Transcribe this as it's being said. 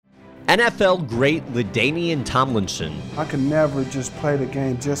NFL great LaDainian Tomlinson. I could never just play the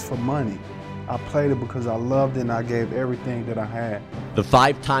game just for money. I played it because I loved it and I gave everything that I had. The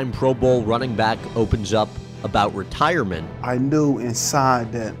 5-time Pro Bowl running back opens up about retirement. I knew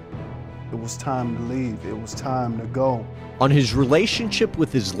inside that it was time to leave. It was time to go. On his relationship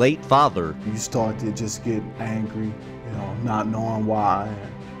with his late father. You start to just get angry, not knowing why,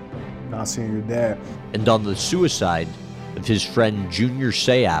 not seeing your dad. And on the suicide of his friend Junior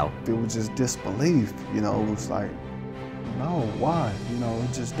Seau. It was just disbelief, it was like, no, why?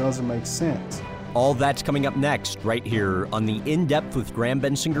 It just doesn't make sense. All that's coming up next, right here on the In Depth with Graham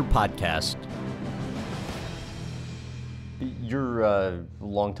Bensinger podcast. Your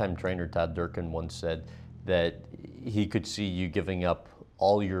longtime trainer, Todd Durkin, once said that he could see you giving up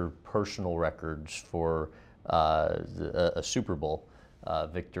all your personal records for a Super Bowl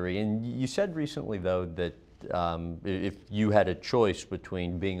victory. And you said recently, though, that if you had a choice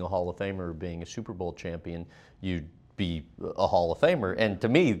between being a Hall of Famer or being a Super Bowl champion, you'd be a Hall of Famer. And to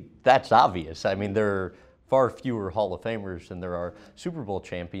me, that's obvious. I mean, there are far fewer Hall of Famers than there are Super Bowl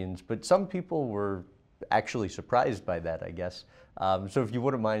champions, but some people were actually surprised by that, I guess. So if you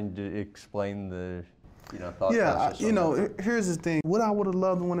wouldn't mind to explain the thought process. Yeah, here's the thing. Would I would have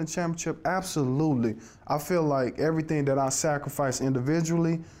loved to win a championship? Absolutely. I feel like everything that I sacrificed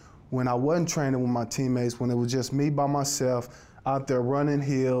individually, when I wasn't training with my teammates, when it was just me by myself, out there running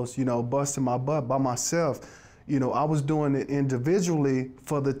hills, busting my butt by myself, I was doing it individually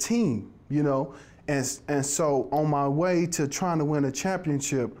for the team, and so on my way to trying to win a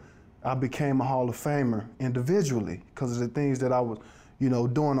championship, I became a Hall of Famer individually because of the things that I was,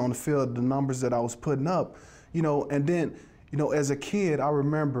 doing on the field, the numbers that I was putting up, and then, as a kid, I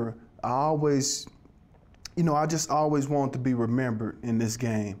remember I always, I just always wanted to be remembered in this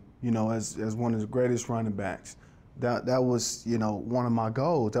game, as one of the greatest running backs. That was, one of my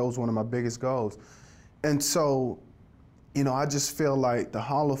goals. That was one of my biggest goals. And so, I just feel like the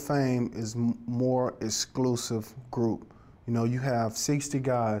Hall of Fame is more exclusive group. You have 60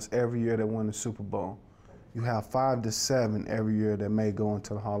 guys every year that win the Super Bowl. You have 5 to 7 every year that may go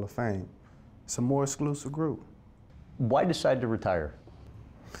into the Hall of Fame. It's a more exclusive group. Why decide to retire?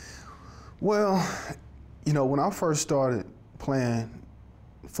 Well, when I first started playing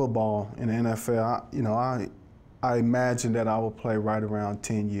football in the NFL, I imagined that I would play right around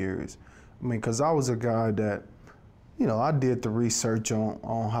 10 years. I mean, because I was a guy that, I did the research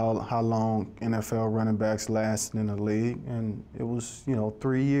on how long NFL running backs last in the league, and it was,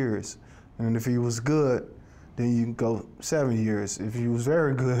 3 years. And if he was good, then you can go 7 years. If he was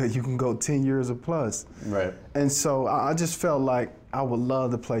very good, you can go 10 years or plus. Right. And so I just felt like I would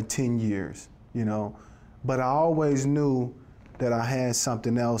love to play 10 years, But I always knew that I had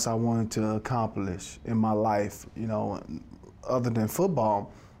something else I wanted to accomplish in my life, other than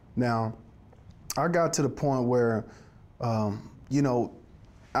football. Now, I got to the point where,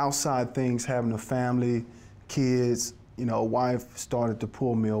 outside things, having a family, kids, wife started to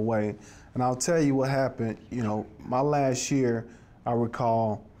pull me away. And I'll tell you what happened. My last year, I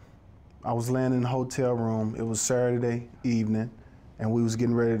recall, I was laying in the hotel room. It was Saturday evening, and we was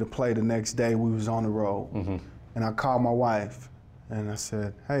getting ready to play the next day. We was on the road. Mm-hmm. And I called my wife, and I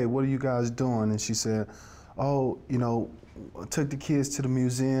said, hey, what are you guys doing? And she said, oh, I took the kids to the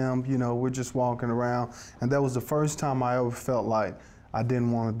museum, we're just walking around. And that was the first time I ever felt like I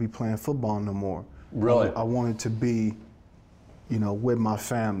didn't want to be playing football no more. Really? I wanted to be, with my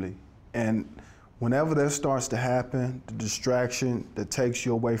family. And whenever that starts to happen, the distraction that takes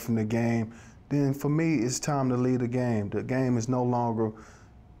you away from the game, then for me, it's time to leave the game. The game is no longer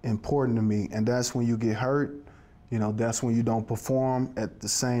important to me. And that's when you get hurt. That's when you don't perform at the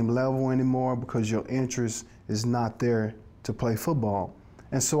same level anymore because your interest is not there to play football.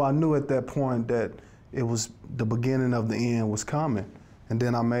 And so I knew at that point that it was the beginning of the end was coming. And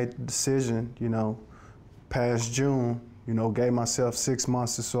then I made the decision, past June, gave myself 6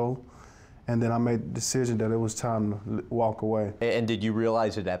 months or so. And then I made the decision that it was time to walk away. And did you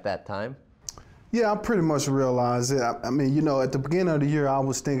realize it at that time? Yeah, I pretty much realized it. I mean, at the beginning of the year, I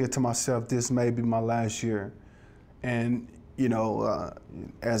was thinking to myself, this may be my last year. And,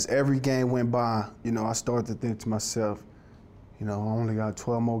 as every game went by, I started to think to myself, I only got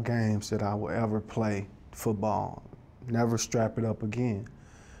 12 more games that I will ever play football, never strap it up again.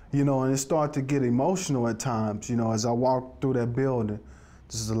 And it started to get emotional at times, as I walked through that building.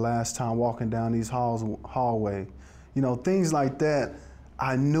 This is the last time walking down these hallway. Things like that,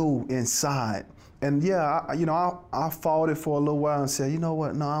 I knew inside. And yeah, I fought it for a little while and said, you know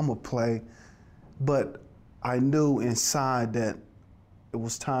what, no, I'm gonna play. But I knew inside that it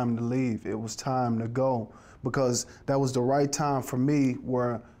was time to leave. It was time to go because that was the right time for me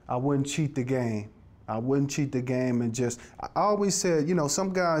where I wouldn't cheat the game. I wouldn't cheat the game and just, I always said, you know,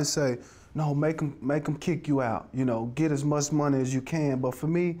 some guys say, no, make them kick you out, you know, get as much money as you can. But for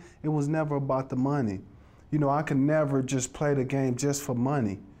me, it was never about the money. You know, I could never just play the game just for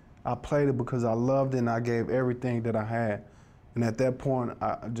money. I played it because I loved it and I gave everything that I had. And at that point,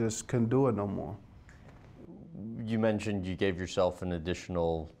 I just couldn't do it no more. You mentioned you gave yourself an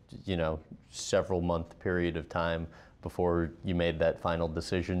additional, you know, several month period of time before you made that final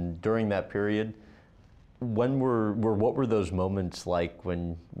decision. During that period, what were those moments like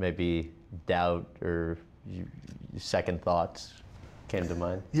when maybe doubt or second thoughts came to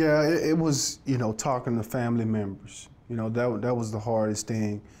mind? Yeah, it was, you know, talking to family members. You know, that was the hardest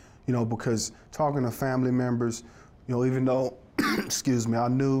thing, you know, because talking to family members, you know, even though, excuse me, I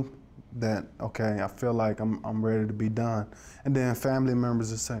knew that, okay, I feel like I'm ready to be done. And then family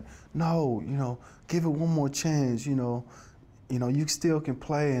members would say, no, you know, give it one more chance, you know, you still can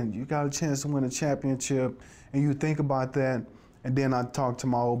play and you got a chance to win a championship. And you think about that. And then I talked to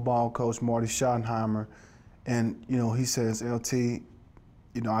my old ball coach, Marty Schottenheimer, and, you know, he says, LT, you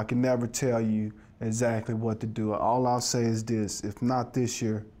know, I can never tell you exactly what to do. All I'll say is this: if not this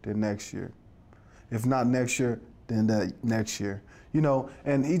year, then next year. If not next year, then that next year. You know,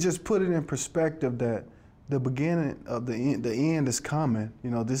 and he just put it in perspective that the beginning of the end is coming. You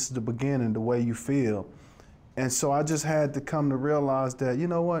know, this is the beginning, the way you feel. And so I just had to come to realize that, you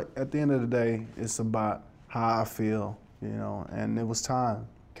know what, at the end of the day, it's about how I feel, you know, and it was time.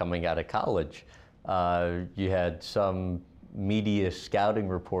 Coming out of college, you had some media scouting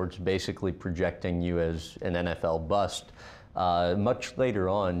reports basically projecting you as an NFL bust. Much later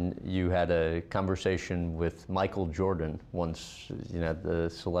on, you had a conversation with Michael Jordan once, you know, at the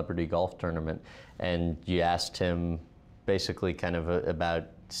celebrity golf tournament, and you asked him basically kind of about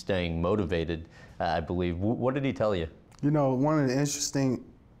staying motivated, I believe. What did he tell you? You know, one of the interesting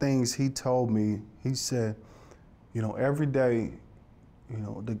things he told me, he said, you know, every day, you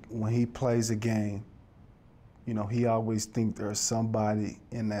know, when he plays a game, you know, he always thinks there's somebody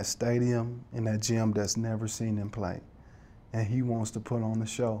in that stadium, in that gym, that's never seen him play. And he wants to put on the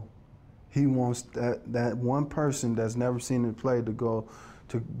show. He wants that one person that's never seen him play to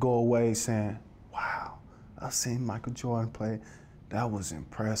go away saying, wow, I've seen Michael Jordan play. That was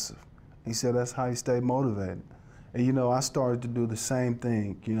impressive. He said that's how he stayed motivated. And, you know, I started to do the same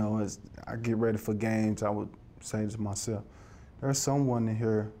thing. You know, as I get ready for games, I would say to myself, there's someone in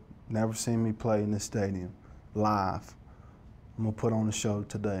here never seen me play in this stadium live. I'm gonna put on a show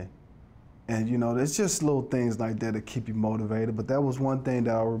today. And, you know, there's just little things like that that keep you motivated. But that was one thing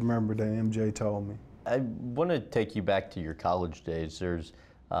that I remember that MJ told me. I want to take you back to your college days. There's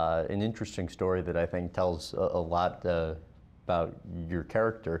an interesting story that I think tells a lot about your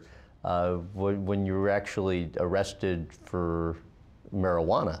character. When you were actually arrested for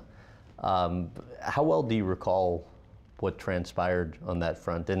marijuana, how well do you recall what transpired on that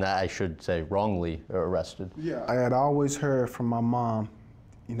front? And I should say wrongly arrested. Yeah, I had always heard from my mom,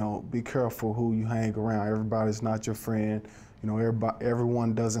 you know, be careful who you hang around. Everybody's not your friend. You know,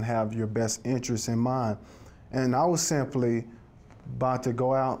 everyone doesn't have your best interests in mind. And I was simply about to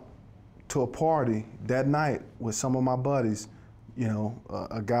go out to a party that night with some of my buddies, you know,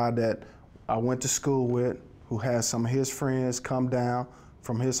 a guy that I went to school with who had some of his friends come down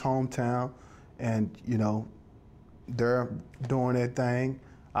from his hometown, and, you know, they're doing their thing.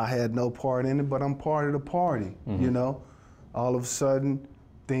 I had no part in it, but I'm part of the party, you know. All of a sudden,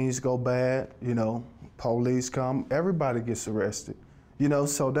 things go bad, you know, police come, everybody gets arrested. You know,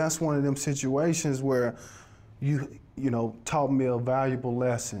 so that's one of them situations where you know, taught me a valuable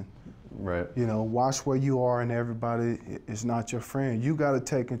lesson. Right. You know, watch where you are, and everybody is not your friend. You got to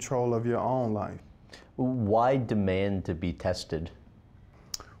take control of your own life. Why demand to be tested?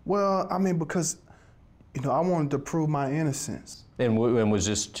 Well, I mean, because, you know, I wanted to prove my innocence. And was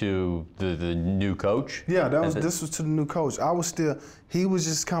this to the new coach? Yeah, this was to the new coach. He was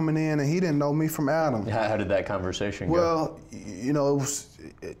just coming in, and he didn't know me from Adam. How did that conversation go? Well, you know,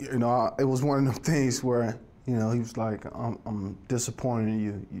 it was one of them things where, you know, he was like, I'm disappointed in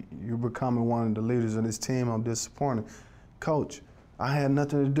you. You're becoming one of the leaders of this team. I'm disappointed. Coach, I had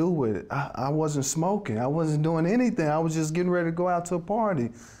nothing to do with it. I wasn't smoking. I wasn't doing anything. I was just getting ready to go out to a party.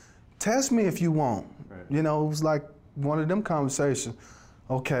 Test me if you want. Right. You know, it was like one of them conversations.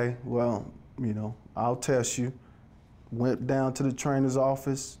 Okay, well, you know, I'll test you. Went down to the trainer's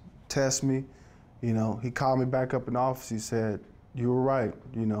office, test me. You know, he called me back up in the office. He said, you were right,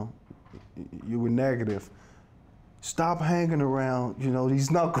 you know, you were negative. Stop hanging around, you know, these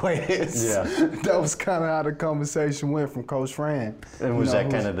knuckleheads. Yeah. That was kind of how the conversation went from Coach Fran. And was that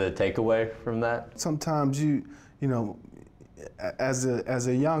kind of the takeaway from that? Sometimes you know, as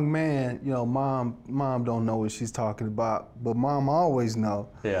a young man, you know, mom don't know what she's talking about, but mom always know.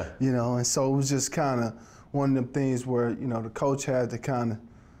 Yeah. You know, and so it was just kind of one of them things where, you know, the coach had to kind of,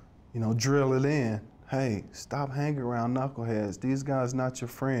 you know, drill it in. Hey, stop hanging around knuckleheads. These guys not your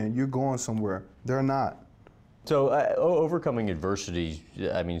friend. You're going somewhere. They're not. So overcoming adversity,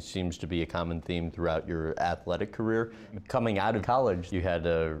 I mean, seems to be a common theme throughout your athletic career. Coming out of college, you had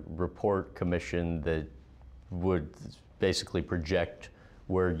a report commissioned that would basically project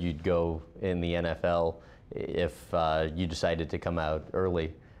where you'd go in the NFL if you decided to come out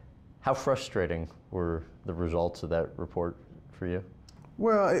early. How frustrating were the results of that report for you?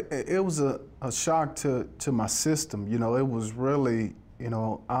 Well, it was a shock to my system. You know, it was really, you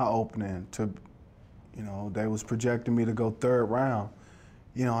know, eye-opening to, you know, they was projecting me to go 3rd round,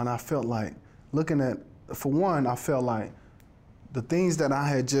 you know, and I felt like, looking at, for one, I felt like the things that I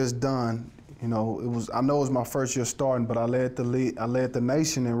had just done, you know, I know it was my first year starting, but I led the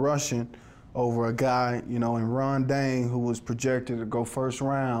nation in rushing over a guy, you know, in Ron Dane, who was projected to go 1st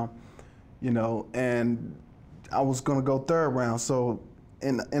round, you know, and I was gonna go 3rd round. So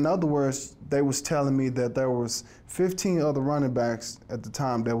in other words, they was telling me that there was 15 other running backs at the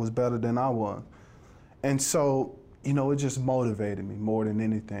time that was better than I was. And so, you know, it just motivated me more than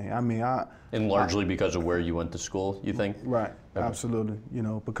anything. I mean, And largely because of where you went to school, you think? Right, okay. Absolutely. You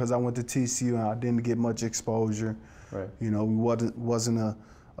know, because I went to TCU and I didn't get much exposure. Right. You know, we wasn't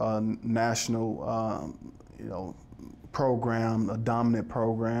a national, you know, program, a dominant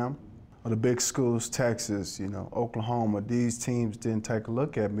program. The big schools, Texas, you know, Oklahoma, these teams didn't take a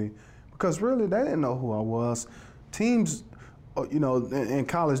look at me because really they didn't know who I was. Teams, you know, in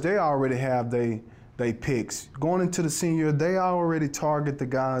college, they already have they picks. Going into the senior year, they already target the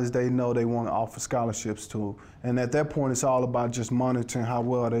guys they know they want to offer scholarships to. And at that point, it's all about just monitoring how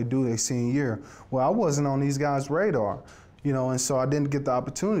well they do their senior year. Well, I wasn't on these guys' radar, you know, and so I didn't get the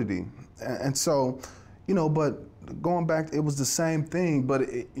opportunity. And so, you know, but going back, it was the same thing, but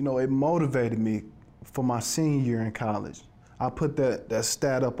it, you know, it motivated me for my senior year in college. I put that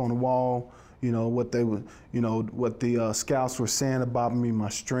stat up on the wall, you know, what they were, you know, what the scouts were saying about me, my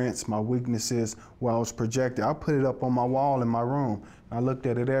strengths, my weaknesses, where I was projected. I put it up on my wall in my room. I looked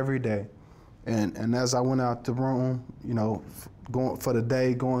at it every day. And as I went out the room, you know, going for the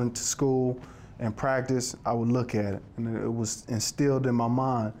day, going to school and practice, I would look at it. And it was instilled in my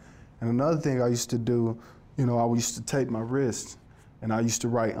mind. And another thing I used to do, you know, I used to take my wrist and I used to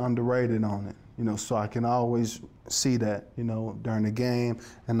write underrated on it, you know, so I can always see that, you know, during the game.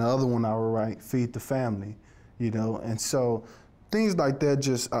 And the other one I would write, feed the family, you know. And so things like that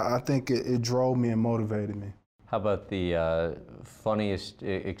just, I think it drove me and motivated me. How about the funniest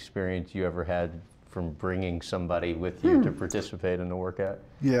experience you ever had from bringing somebody with you to participate in a workout?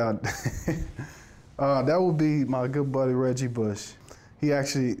 Yeah, that would be my good buddy Reggie Bush. He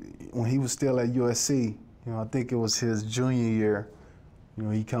actually, when he was still at USC, you know, I think it was his junior year, you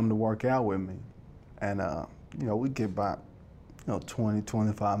know, he come to work out with me. And, you know, we get about, you know, 20,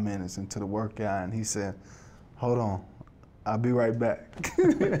 25 minutes into the workout, and he said, hold on, I'll be right back.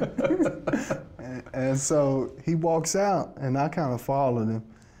 and so he walks out, and I kind of followed him,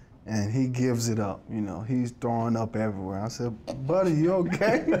 and he gives it up. You know, he's throwing up everywhere. I said, buddy, you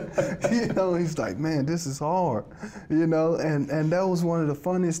okay? You know, he's like, man, this is hard. You know, and that was one of the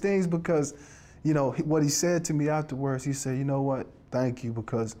funniest things because, you know, what he said to me afterwards, he said, you know what, thank you,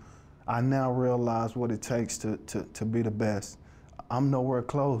 because I now realize what it takes to be the best. I'm nowhere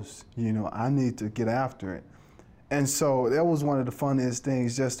close. You know, I need to get after it. And so that was one of the funniest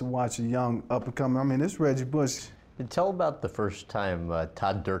things, just to watch a young up-and-coming, I mean, it's Reggie Bush. Tell about the first time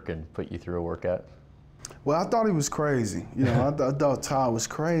Todd Durkin put you through a workout. Well, I thought he was crazy. You know, I thought Todd was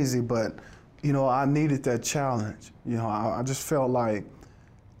crazy, but, you know, I needed that challenge. You know, I just felt like,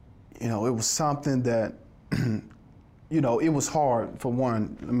 you know, it was something that, you know, it was hard for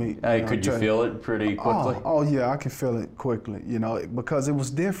one. I mean, could you feel it pretty quickly? Oh, yeah, I can feel it quickly, you know, because it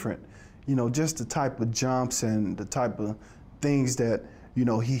was different. You know, just the type of jumps and the type of things that, you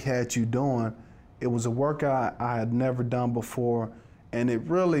know, he had you doing. It was a workout I had never done before, and it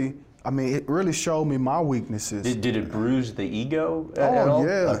really, I mean, it really showed me my weaknesses. Did it bruise the ego at all?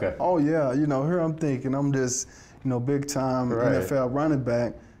 Yeah. Okay. Oh, yeah. You know, here I'm thinking I'm just, you know, big-time NFL running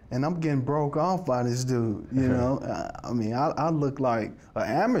back, and I'm getting broke off by this dude, you know. I mean, I look like an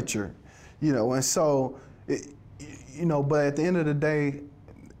amateur, you know, and so, you know, but at the end of the day,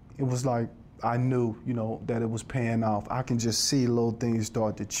 it was like I knew, you know, that it was paying off. I can just see little things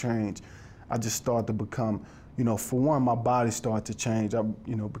start to change. I just started to become, you know, for one, my body started to change. I,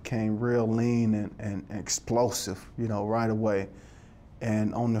 you know, became real lean and explosive, you know, right away.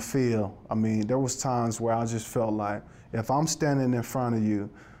 And on the field, I mean, there was times where I just felt like if I'm standing in front of you,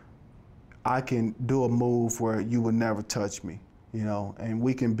 I can do a move where you would never touch me, you know, and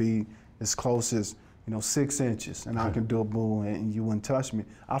we can be as close as, you know, 6 inches, and I can do a move and you wouldn't touch me.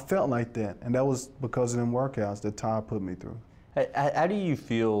 I felt like that, and that was because of them workouts that Todd put me through. How do you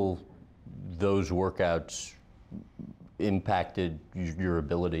feel those workouts impacted your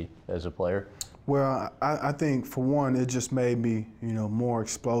ability as a player? Well, I think for one, it just made me, you know, more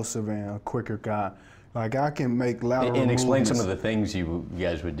explosive and a quicker guy. Like I can make lateral And explain some of movements. the things you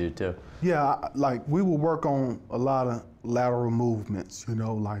guys would do too. Yeah, like we would work on a lot of lateral movements, you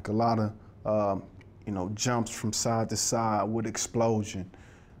know, like a lot of, you know, jumps from side to side with explosion.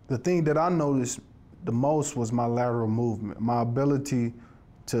 The thing that I noticed the most was my lateral movement, my ability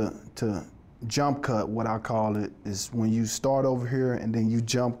to jump cut, what I call it, is when you start over here and then you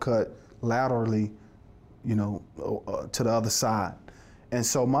jump cut laterally, you know, to the other side. And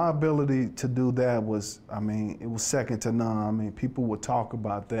so my ability to do that was, I mean, it was second to none. I mean, people would talk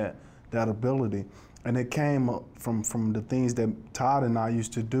about that ability. And it came up from the things that Todd and I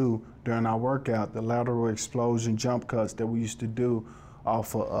used to do during our workout, the lateral explosion jump cuts that we used to do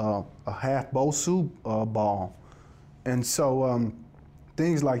off a half Bosu ball. And so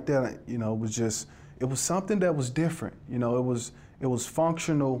things like that, you know, it was something that was different. You know, it was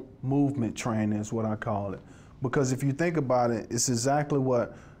functional movement training is what I call it. Because if you think about it, it's exactly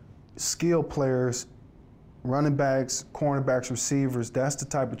what skilled players, running backs, cornerbacks, receivers, that's the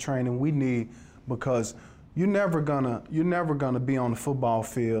type of training we need, because you're never gonna be on the football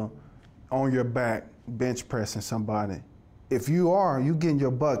field on your back bench pressing somebody. If you are, you getting your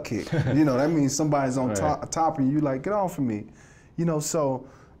butt kicked. You know, that means somebody's on top of you, like, get off of me. You know, so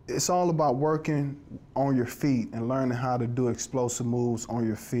it's all about working on your feet and learning how to do explosive moves on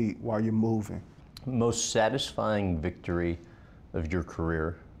your feet while you're moving. Most satisfying victory of your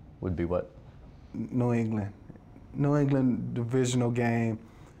career would be what? New England. New England divisional game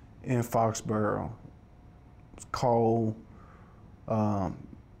in Foxborough. It's cold,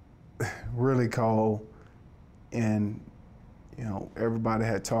 really cold, and you know, everybody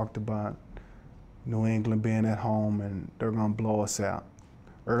had talked about New England being at home and they're gonna blow us out.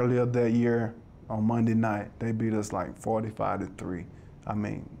 Earlier that year, on Monday night, they beat us like 45-3. I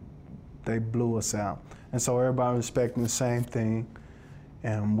mean, they blew us out. And so everybody was expecting the same thing,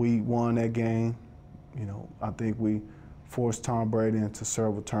 and we won that game. You know, I think we forced Tom Brady into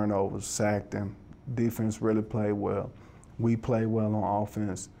several turnovers, sacked him. Defense really played well. We played well on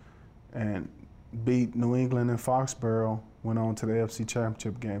offense, and beat New England in Foxborough, went on to the AFC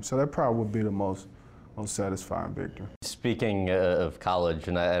Championship game. So that probably would be the most satisfying victory. Speaking of college,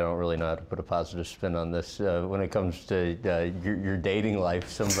 and I don't really know how to put a positive spin on this, when it comes to your dating life,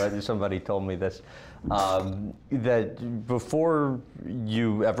 somebody told me this, that before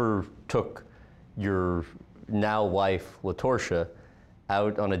you ever took your now wife, LaTorsha,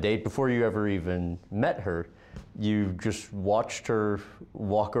 out on a date, before you ever even met her, you just watched her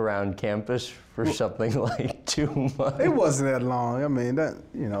walk around campus for something like 2 months. It wasn't that long. I mean,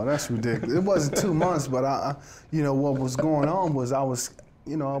 that's ridiculous. It wasn't 2 months, but what was going on was I was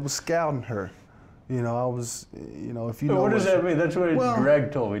scouting her. You know, if you know. What does that mean? That's what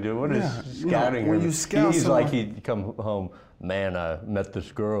Greg told me, dude. What is scouting her? When you scout He's someone, like, he'd come home, man, I met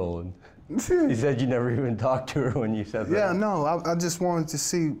this girl, and he said you never even talked to her when you said that. Yeah, no, I just wanted to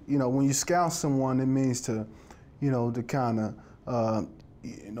see, when you scout someone, it means to, to kind of,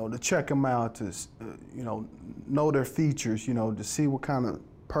 to check them out, to, know their features, to see what kind of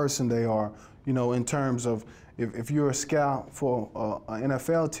person they are, in terms of if you're a scout for an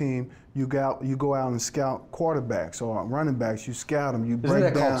NFL team, you go out and scout quarterbacks or running backs. You scout them. You break down.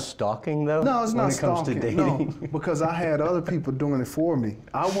 Isn't that called stalking, though? No, it's not stalking. When it comes to dating. No, because I had other people doing it for me.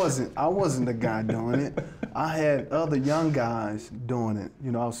 I wasn't the guy doing it. I had other young guys doing it.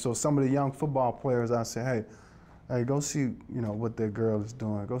 So some of the young football players, I said, hey, go see, what that girl is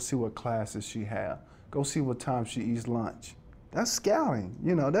doing. Go see what classes she have. Go see what time she eats lunch. That's scouting.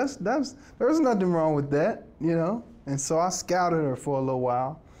 There's nothing wrong with that. And so I scouted her for a little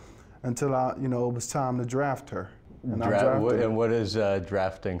while until it was time to draft her. And and what does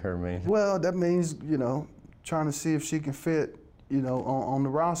drafting her mean? Well, that means, trying to see if she can fit, on the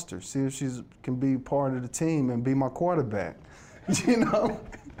roster, see if she can be part of the team and be my quarterback,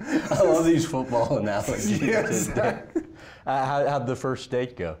 I love these football analogies. Yes. How'd the first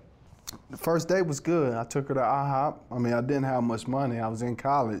date go? The first date was good. I took her to IHOP. I mean, I didn't have much money. I was in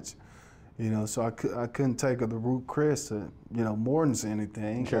college, so I couldn't take her to Ruth Chris or, Morton's or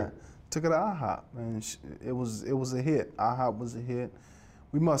anything. Sure. I took her to IHOP, and it was a hit. IHOP was a hit.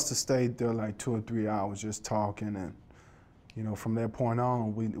 We must have stayed there like 2 or 3 hours just talking, and, from that point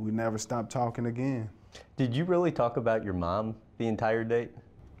on, we never stopped talking again. Did you really talk about your mom the entire date?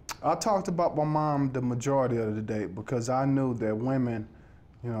 I talked about my mom the majority of the date because I knew that women,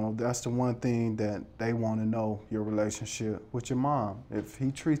 you know, that's the one thing that they want to know, your relationship with your mom. If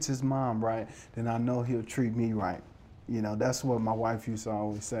he treats his mom right, then I know he'll treat me right. You know, that's what my wife used to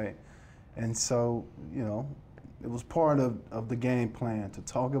always say. And so, you know, it was part of the game plan to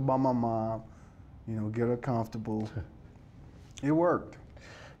talk about my mom, you know, get her comfortable. It worked.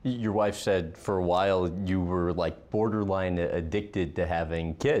 Your wife said for a while you were like borderline addicted to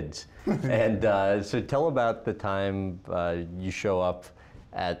having kids. And so tell about the time you show up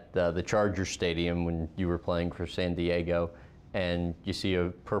at the Charger Stadium when you were playing for San Diego and you see a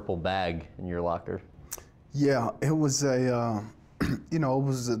purple bag in your locker. Yeah, it was a, you know, it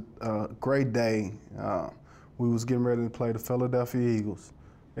was a great day. We was getting ready to play the Philadelphia Eagles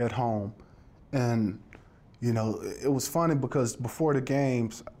at home. And you know, it was funny because before the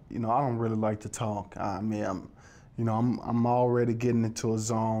games, you know, I don't really like to talk. I mean, I'm already getting into a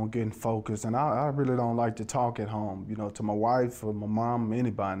zone, getting focused, and I really don't like to talk at home, you know, to my wife or my mom,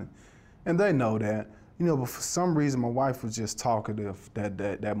 anybody. And they know that, you know, but for some reason my wife was just talkative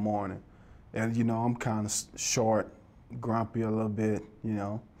that morning. And, you know, I'm kind of short, grumpy a little bit, you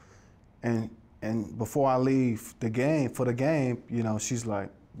know. And before I leave the game, you know, she's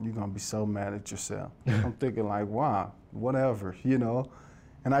like, "You're gonna be so mad at yourself." I'm thinking like, wow, whatever, you know.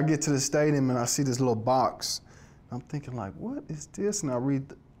 And I get to the stadium and I see this little box. I'm thinking like, what is this? And I read,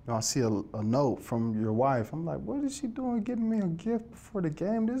 you know, I see a note from your wife. I'm like, what is she doing getting me a gift before the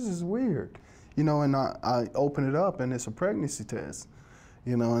game? This is weird, you know. And I open it up and it's a pregnancy test,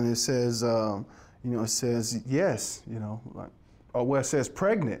 you know, and it says, you know, it says yes, you know, like, oh well, it says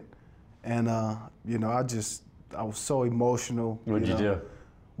pregnant, and you know, I was so emotional. What'd you do?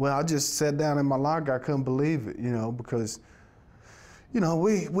 Well, I just sat down in my locker. I couldn't believe it, you know, because, you know,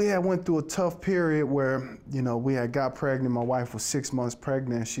 we had went through a tough period where, you know, we had got pregnant. My wife was 6 months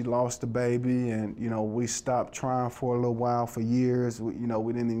pregnant. She lost the baby, and, you know, we stopped trying for a little while, for years. You know,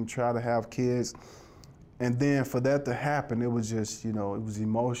 we didn't even try to have kids. And then for that to happen, it was just, you know, it was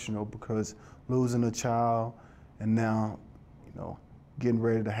emotional because losing a child and now, you know, getting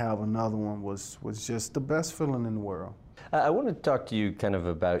ready to have another one was just the best feeling in the world. I want to talk to you kind of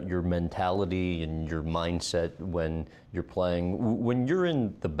about your mentality and your mindset when you're playing. When you're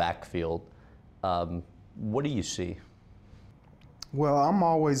in the backfield, what do you see? Well, I'm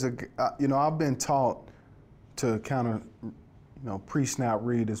always you know, I've been taught to kind of, you know, pre-snap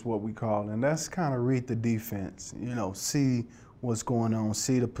read is what we call it, and that's kind of read the defense. You know, see what's going on,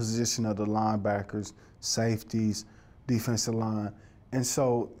 see the position of the linebackers, safeties, defensive line, and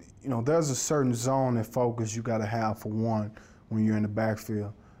so, you know, there's a certain zone and focus you got to have for one when you're in the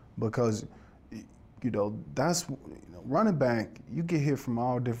backfield, because, you know, that's, you know, running back, you get hit from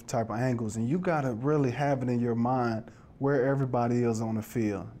all different type of angles, and you got to really have it in your mind where everybody is on the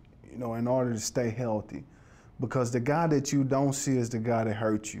field, you know, in order to stay healthy, because the guy that you don't see is the guy that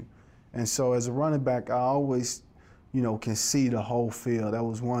hurts you. And so as a running back, I always, you know, can see the whole field. That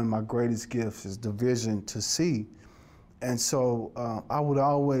was one of my greatest gifts, is the vision to see. And so I would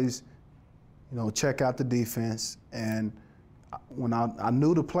always, you know, check out the defense. And when I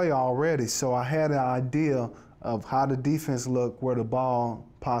knew the play already, so I had an idea of how the defense looked, where the ball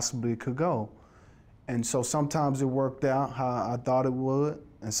possibly could go. And so sometimes it worked out how I thought it would,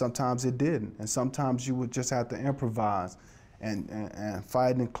 and sometimes it didn't. And sometimes you would just have to improvise and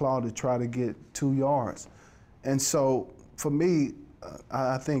fight and claw to try to get 2 yards. And so for me,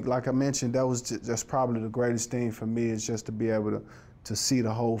 I think, like I mentioned, that was just probably the greatest thing for me, is just to be able to see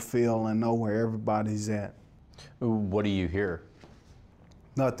the whole field and know where everybody's at. What do you hear?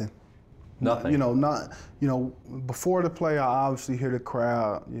 Nothing. Nothing. You know, before the play, I obviously hear the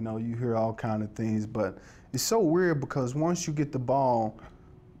crowd. You know, you hear all kind of things, but it's so weird because once you get the ball,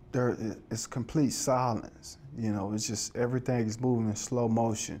 there it's complete silence. You know, it's just everything is moving in slow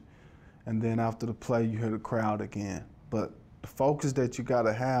motion, and then after the play, you hear the crowd again. But the focus that you got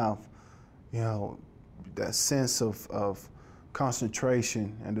to have, you know, that sense of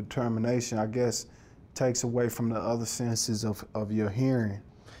concentration and determination, I guess, takes away from the other senses of your hearing.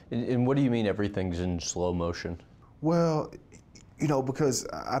 And what do you mean everything's in slow motion? Well, you know, because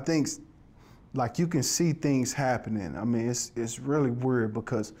I think, like, you can see things happening. I mean, it's really weird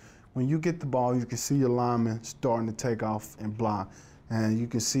because when you get the ball, you can see your lineman starting to take off and block, and you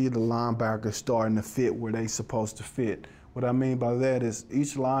can see the linebacker starting to fit where they're supposed to fit. What I mean by that is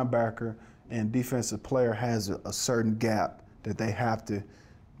each linebacker and defensive player has a certain gap that they have to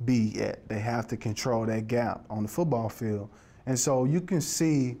be at. They have to control that gap on the football field. And so you can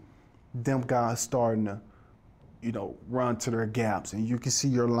see them guys starting to, you know, run to their gaps, and you can see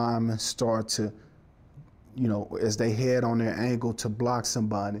your linemen start to you know, as they head on their angle to block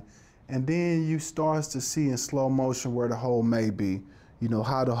somebody. And then you start to see in slow motion where the hole may be, you know,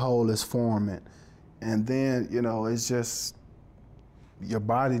 how the hole is forming. And then, you know, it's just, your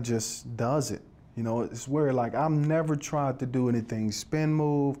body just does it. You know, it's weird. Like, I've never tried to do anything, spin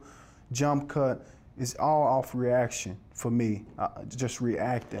move, jump cut. It's all off reaction for me, just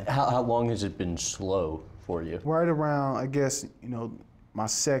reacting. How long has it been slow for you? Right around, I guess, you know,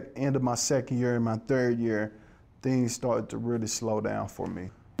 end of my second year and my third year, things started to really slow down for me.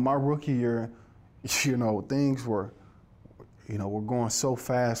 My rookie year, you know, things were, you know, were going so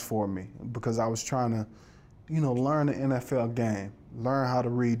fast for me because I was trying to, you know, learn the NFL game, learn how to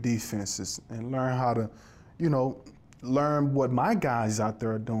read defenses, and learn how to, you know, learn what my guys out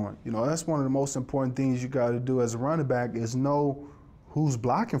there are doing. You know, that's one of the most important things you got to do as a running back is know who's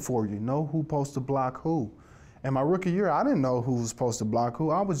blocking for you, know who's supposed to block who. And my rookie year, I didn't know who was supposed to block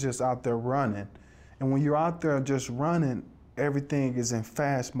who. I was just out there running. And when you're out there just running, everything is in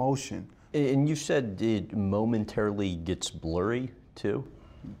fast motion. And you said it momentarily gets blurry too?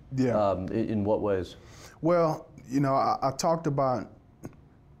 Yeah. In what ways? Well, you know, I talked about,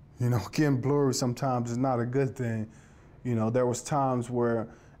 you know, getting blurry sometimes is not a good thing. You know, there was times where,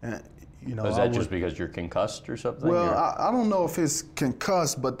 you know. Was that just because you're concussed or something? Well, I don't know if it's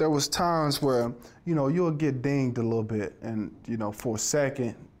concussed, but there was times where, you know, you'll get dinged a little bit and, you know, for a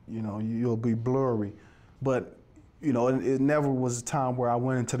second, you know, you'll be blurry. But, you know, it never was a time where I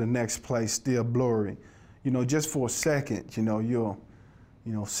went into the next play still blurry. You know, just for a second, you know, you'll,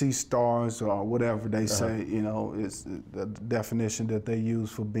 you know, see stars or whatever they say, you know, it's the definition that they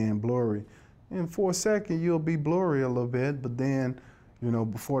use for being blurry. And for a second, you'll be blurry a little bit, but then, you know,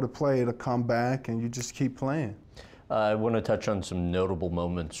 before the play, it'll come back and you just keep playing. I want to touch on some notable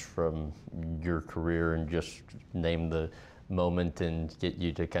moments from your career and just name the moment and get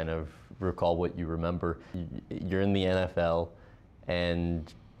you to kind of recall what you remember. You're in the NFL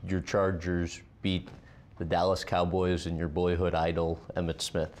and your Chargers beat the Dallas Cowboys and your boyhood idol, Emmitt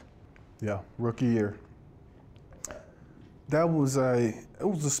Smith. Yeah, rookie year. It was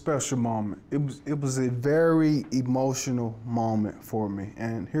a special moment. It was a very emotional moment for me,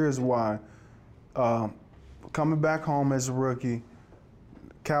 and here's why. Coming back home as a rookie,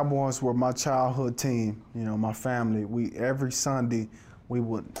 Cowboys were my childhood team. You know, my family. Every Sunday we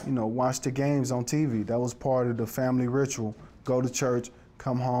would, you know, watch the games on TV. That was part of the family ritual. Go to church,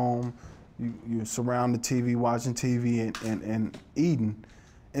 come home, you surround the TV, watching TV and eating,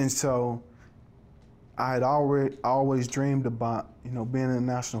 and so. I had always dreamed about, you know, being in the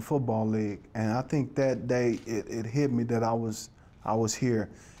National Football League, and I think that day it hit me that I was here.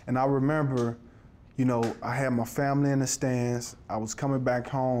 And I remember, you know, I had my family in the stands. I was coming back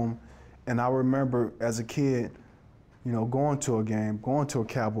home, and I remember as a kid, you know, going to a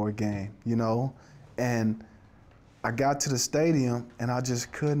Cowboy game, you know, and I got to the stadium and I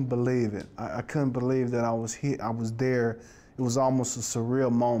just couldn't believe it. I couldn't believe that I was here. I was there. It was almost a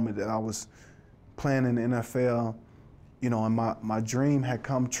surreal moment that I was playing in the NFL, you know, and my dream had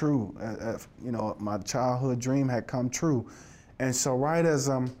come true. You know, my childhood dream had come true. And so right as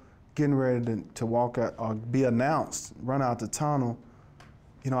I'm getting ready to walk out or be announced, run out the tunnel,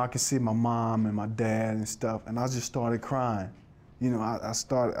 you know, I could see my mom and my dad and stuff, and I just started crying. You know, I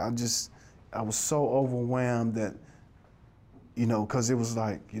was so overwhelmed that, you know, because it was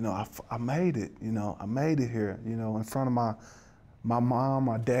like, you know, I made it, you know, I made it here, you know, in front of my mom,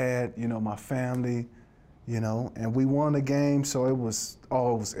 my dad, you know, my family, you know, and we won the game, so it was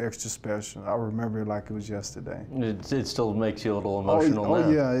extra special. I remember it like it was yesterday. It still makes you a little emotional now.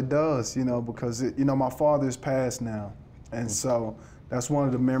 Oh yeah, it does, you know, because, you know, my father's passed now, and so that's one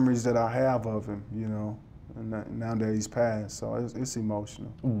of the memories that I have of him, you know, and now that he's passed, so it's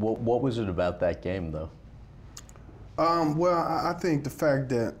emotional. What was it about that game, though? Well, I think the fact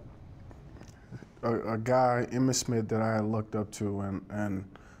that a guy, Emmitt Smith, that I had looked up to and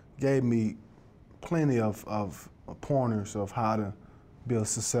gave me plenty of pointers of how to be a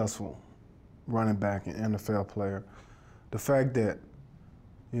successful running back and NFL player. The fact that,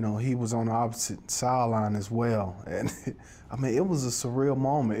 you know, he was on the opposite sideline as well. And I mean, it was a surreal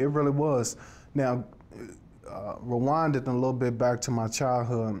moment. It really was. Now, rewind it a little bit back to my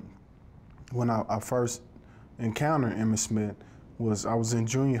childhood when I first encountered Emmitt Smith. I was in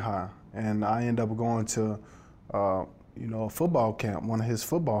junior high, and I ended up going to, you know, a football camp, one of his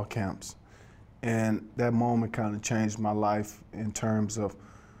football camps. And that moment kind of changed my life in terms of,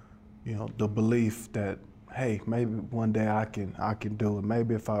 you know, the belief that, hey, maybe one day I can do it.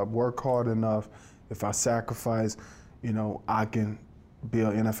 Maybe if I work hard enough, if I sacrifice, you know, I can be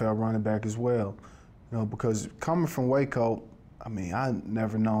an NFL running back as well. You know, because coming from Waco, I mean, I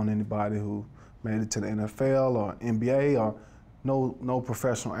never known anybody who made it to the NFL or NBA or no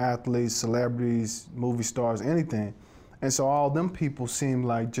professional athletes, celebrities, movie stars, anything. And so all them people seemed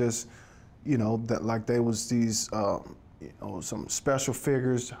like just, that like they was these, some special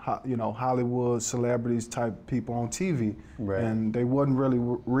figures, Hollywood celebrities type people on TV. Right. And they wasn't really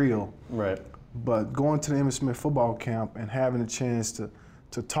real. Right. But going to the Emmitt Smith football camp and having a chance to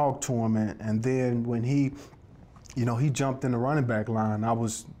talk to him, and then when he jumped in the running back line, I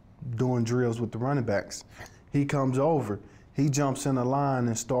was doing drills with the running backs. He comes over, he jumps in the line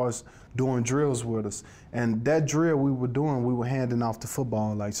and starts doing drills with us. And that drill we were handing off the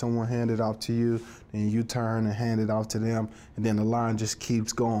football, like someone handed off to you, then you turn and hand it off to them, and then the line just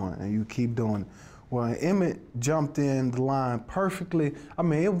keeps going, and you keep doing it. Well, Emmitt jumped in the line perfectly. I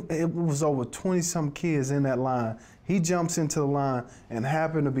mean, it was over 20-some kids in that line. He jumps into the line and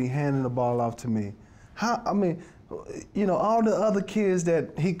happened to be handing the ball off to me. All the other kids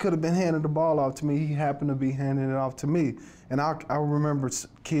that he could have been handing the ball off to me, he happened to be handing it off to me. And I remember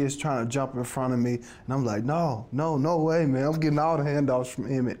kids trying to jump in front of me, and I'm like, no way, man. I'm getting all the handoffs from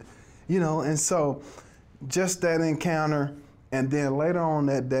Emmitt. And so just that encounter, and then later on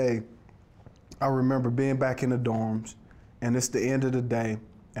that day, I remember being back in the dorms, and it's the end of the day,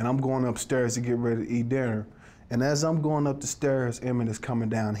 and I'm going upstairs to get ready to eat dinner. And as I'm going up the stairs, Emmitt is coming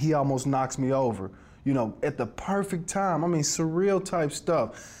down. He almost knocks me over, at the perfect time. I mean, surreal type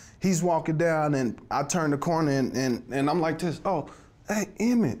stuff. He's walking down, and I turn the corner, and I'm like this, oh, hey,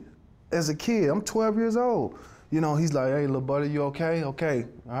 Emmitt. As a kid, I'm 12 years old. He's like, hey, little buddy, you okay? Okay,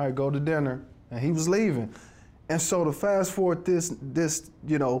 all right, go to dinner. And he was leaving. And so to fast forward this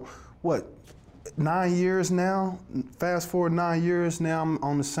 9 years now, fast forward 9 years now, I'm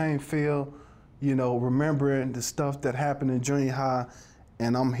on the same field, remembering the stuff that happened in junior high,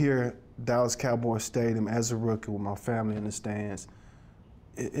 and I'm here at Dallas Cowboys Stadium as a rookie with my family in the stands.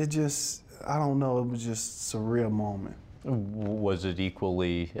 It just, I don't know, it was just a surreal moment. Was it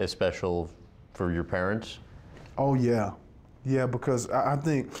equally as special for your parents? Oh, yeah. Yeah, because I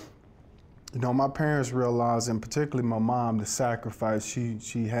think, my parents realized, and particularly my mom, the sacrifice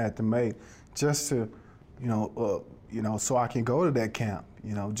she had to make just to, so I can go to that camp,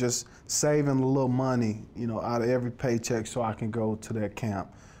 just saving a little money, out of every paycheck so I can go to that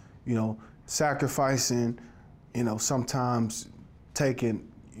camp, sacrificing, sometimes taking,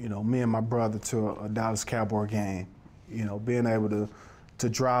 me and my brother to a Dallas Cowboy game, being able to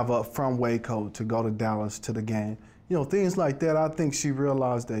drive up from Waco to go to Dallas to the game. Things like that. I think she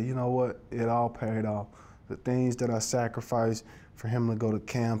realized that, it all paid off. The things that I sacrificed for him to go to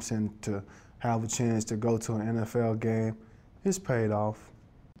camps and to have a chance to go to an NFL game, it's paid off.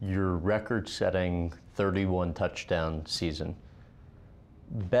 Your record-setting 31 touchdown season,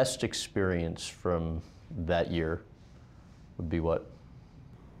 best experience from that year would be what?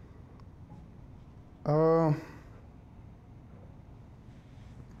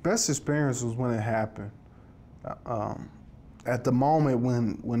 Best experience was when it happened. At the moment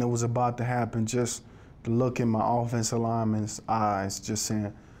when it was about to happen, just to look in my offensive lineman's eyes, just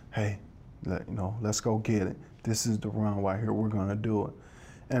saying, hey, let's go get it. This is the run right here, we're gonna do it.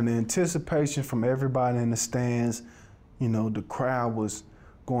 And the anticipation from everybody in the stands, the crowd was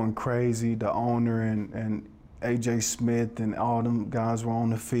going crazy, the owner and A.J. Smith and all them guys were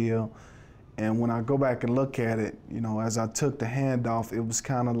on the field. And when I go back and look at it, as I took the handoff, it was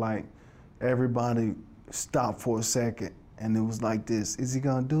kind of like everybody stopped for a second, and it was like this, is he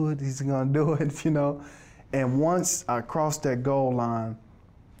gonna do it? Is he gonna do it, And once I crossed that goal line,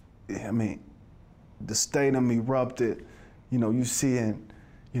 the stadium erupted, you seeing,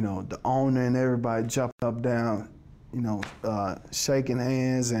 the owner and everybody jumping up, down, shaking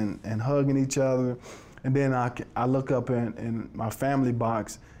hands and hugging each other. And then I look up in my family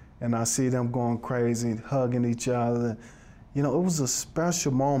box, and I see them going crazy, hugging each other. It was a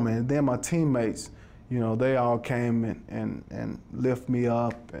special moment. And then my teammates, they all came and lift me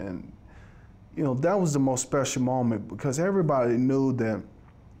up. And, that was the most special moment because everybody knew that,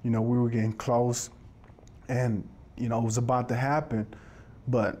 we were getting close and, it was about to happen.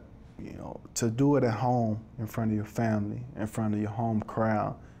 But, to do it at home in front of your family, in front of your home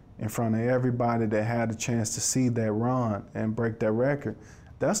crowd, in front of everybody that had a chance to see that run and break that record,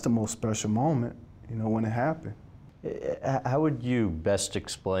 that's the most special moment, when it happened. How would you best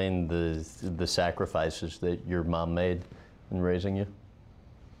explain the sacrifices that your mom made in raising you?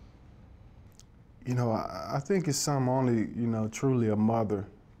 I think it's something only, truly a mother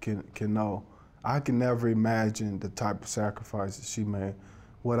can know. I can never imagine the type of sacrifices she made.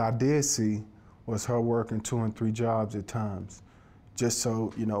 What I did see was her working 2 and 3 jobs at times, just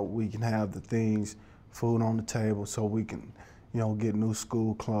so, we can have the things, food on the table, so we can, get new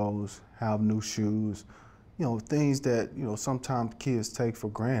school clothes, have new shoes, you know, things that, you know, sometimes kids take for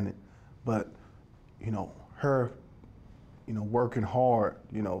granted. But, you know, her, you know, working hard,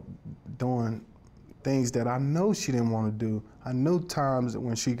 you know, doing things that I know she didn't want to do. I knew times that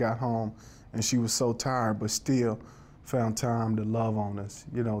when she got home and she was so tired, but still found time to love on us.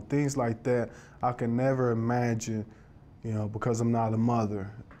 You know, things like that I can never imagine, you know, because I'm not a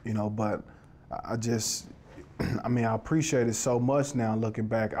mother, you know, but I just, I mean, I appreciate it so much now looking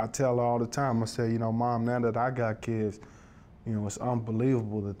back. I tell her all the time, I say, you know, Mom, now that I got kids, you know, it's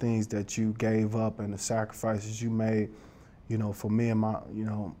unbelievable the things that you gave up and the sacrifices you made, you know, for me and my, you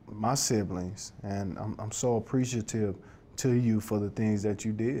know, my siblings. And I'm so appreciative to you for the things that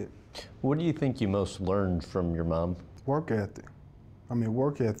you did. What do you think you most learned from your mom? Work ethic. I mean,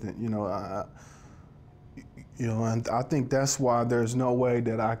 work ethic, you know, you know, and I think that's why there's no way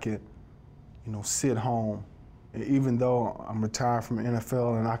that I could, you know, sit home. Even though I'm retired from the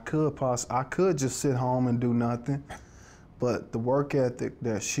NFL and I could just sit home and do nothing, but the work ethic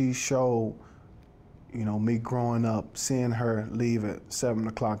that she showed, you know, me growing up, seeing her leave at 7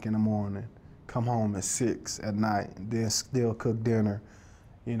 o'clock in the morning, come home at 6 at night, and then still cook dinner,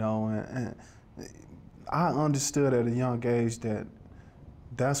 you know, and I understood at a young age that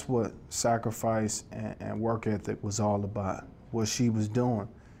that's what sacrifice and work ethic was all about, what she was doing.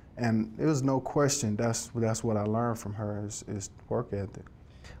 And there was no question that's what I learned from her is work ethic.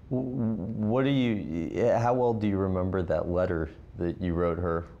 What do you, how well do you remember that letter that you wrote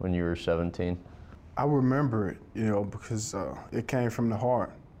her when you were 17? I remember it, you know, because it came from the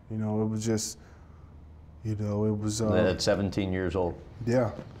heart. You know, it was just, you know, it was. At 17 years old?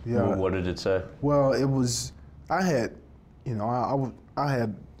 Yeah, yeah. What did it say? Well, it was, I had, you know, I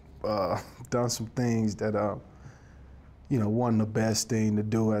had done some things that, you know, wasn't the best thing to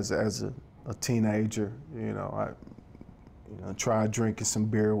do as a teenager. You know, I tried drinking some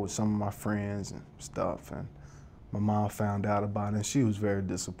beer with some of my friends and stuff, and my mom found out about it, and she was very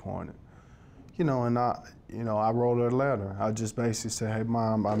disappointed. You know, and I wrote her a letter. I just basically said, hey,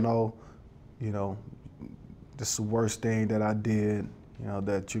 Mom, I know, you know, this is the worst thing that I did, you know,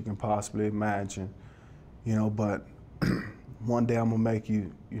 that you can possibly imagine, you know, but one day I'm gonna make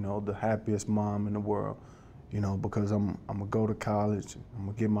you, you know, the happiest mom in the world, you know, because I'm gonna go to college, I'm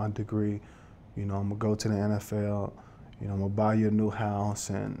gonna get my degree, you know, I'm gonna go to the NFL, you know, I'm gonna buy you a new house,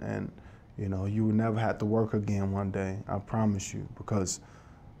 and you know, you will never have to work again one day, I promise you, because,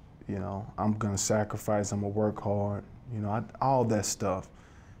 you know, I'm gonna sacrifice, I'm gonna work hard, you know, all that stuff.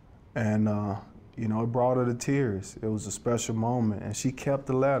 And, you know, it brought her to tears. It was a special moment, and she kept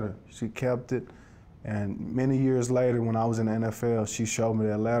the letter. She kept it, and many years later when I was in the NFL, she showed me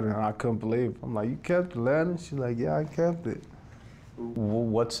that letter, and I couldn't believe it. I'm like, you kept the letter? She's like, yeah, I kept it.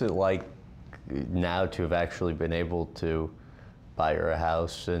 What's it like now to have actually been able to buy her a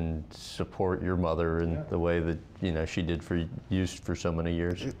house and support your mother in the way that, you know, she did for you for so many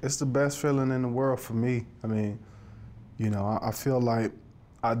years? It's the best feeling in the world for me. I mean, you know, I feel like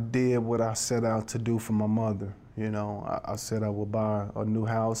I did what I set out to do for my mother. You know, I said I would buy a new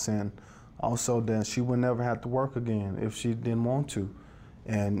house, and also that she would never have to work again if she didn't want to.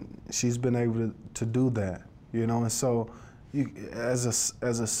 And she's been able to do that, you know, and so as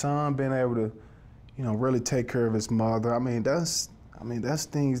a son being able to, you know, really take care of his mother, I mean, that's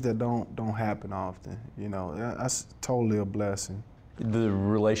things that don't happen often, you know. That's totally a blessing. The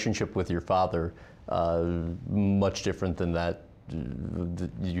relationship with your father, much different than that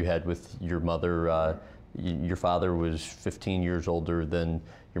you had with your mother. Your father was 15 years older than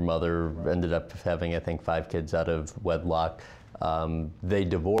your mother, ended up having, I think, 5 kids out of wedlock. They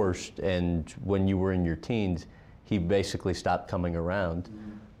divorced, and when you were in your teens, he basically stopped coming around.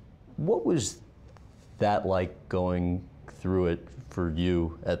 What was that like going through it for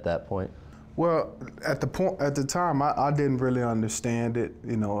you at that point? Well, at the time, I didn't really understand it.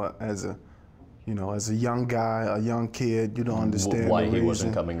 You know, as a young guy, a young kid, you don't understand why the he reason,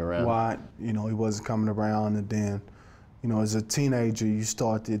 wasn't coming around. Why, you know, he wasn't coming around, and then, you know, as a teenager, you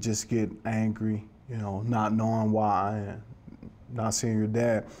start to just get angry, you know, not knowing why and not seeing your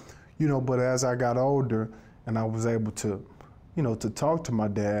dad, you know. But as I got older, and I was able to, you know, to talk to my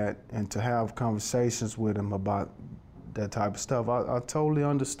dad and to have conversations with him about that type of stuff, I totally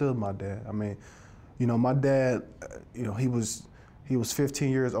understood my dad. I mean, you know, my dad, you know, he was 15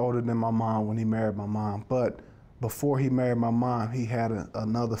 years older than my mom when he married my mom. But before he married my mom, he had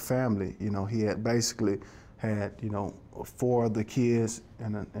another family. You know, he had basically had, you know, 4 other kids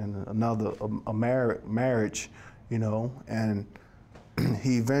and another marriage, you know, and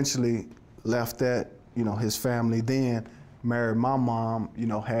he eventually left that, you know, his family then, married my mom, you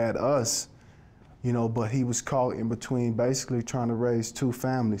know, had us. but he was caught in between basically trying to raise two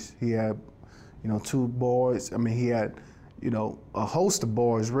families. He had, two boys. I mean, he had, a host of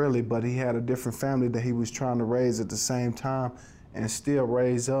boys really, but he had a different family that he was trying to raise at the same time and still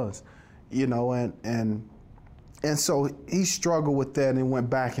raise us, and so he struggled with that and went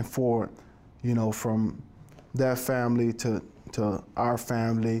back and forth, from that family to our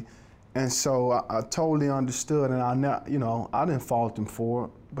family. And so I totally understood, and I didn't fault him for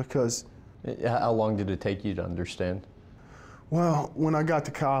it because. How long did it take you to understand? Well, when I got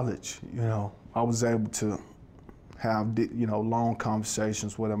to college, I was able to have, long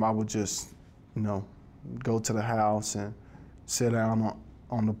conversations with him. I would just, go to the house and sit down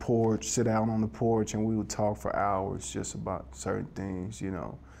on the porch, and we would talk for hours just about certain things,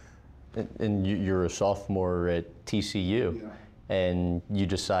 And you're a sophomore at TCU, and you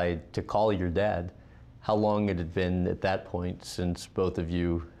decide to call your dad. How long had it been at that point since both of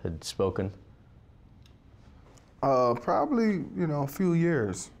you had spoken? Probably, a few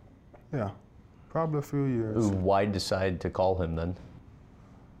years. Yeah, probably a few years. Why decide to call him then?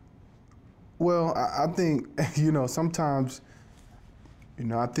 Well, I think, sometimes,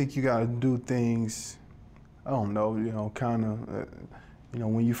 I think you got to do things, I don't know, kind of,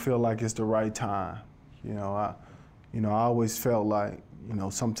 when you feel like it's the right time. I always felt like,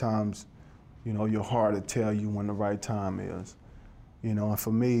 sometimes, your heart will tell you when the right time is. And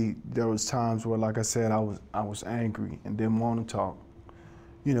for me, there was times where, like I said, I was angry and didn't want to talk.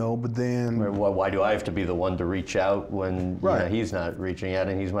 But then. Why do I have to be the one to reach out when he's not reaching out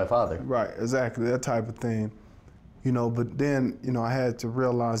and he's my father? Right, exactly, that type of thing. But then, I had to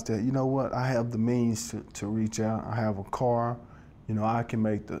realize that, what, I have the means to reach out. I have a car, I can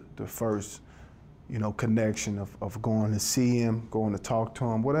make the first, connection of going to see him, going to talk to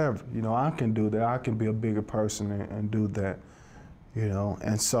him, whatever. I can do that. I can be a bigger person and do that,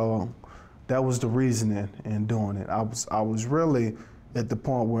 And so that was the reasoning in doing it. I was really at the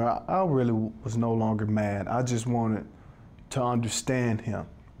point where I really was no longer mad. I just wanted to understand him,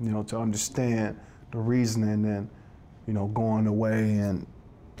 to understand the reasoning and, going away and,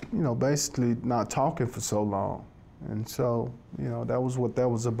 basically not talking for so long. And so, that was what that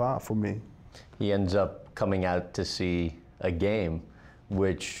was about for me. He ends up coming out to see a game,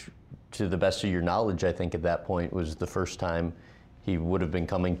 which, to the best of your knowledge, I think at that point was the first time he would have been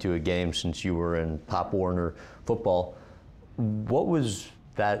coming to a game since you were in Pop Warner football. What was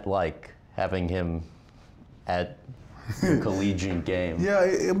that like, having him at your collegiate game? Yeah,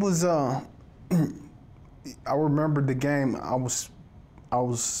 it was, I remember the game, I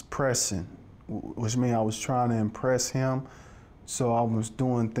was pressing, which means I was trying to impress him. So I was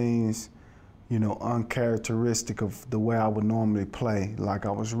doing things, uncharacteristic of the way I would normally play. Like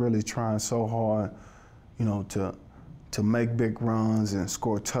I was really trying so hard, to make big runs and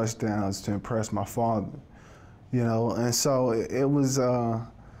score touchdowns to impress my father, And so it was,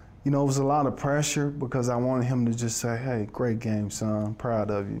 it was a lot of pressure because I wanted him to just say, hey, great game, son, proud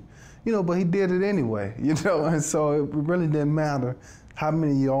of you. But he did it anyway, And so it really didn't matter how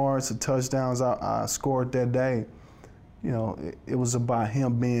many yards or touchdowns I scored that day. It was about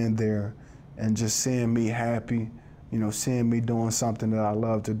him being there and just seeing me happy, seeing me doing something that I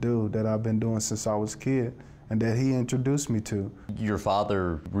love to do, that I've been doing since I was a kid, and that he introduced me to. Your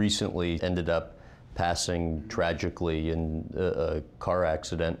father recently ended up passing tragically in a car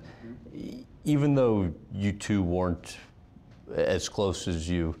accident. Even though you two weren't as close as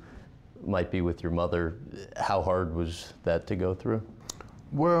you might be with your mother, how hard was that to go through?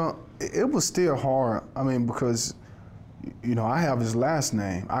 Well, it was still hard. I mean, because I have his last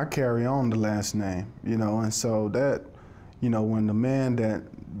name. I carry on the last name, and so that, when the man that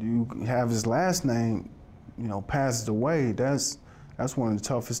you have his last name, passes away, that's one of the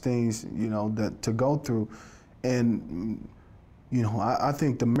toughest things, that to go through. And, I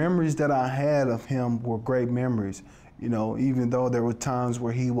think the memories that I had of him were great memories. Even though there were times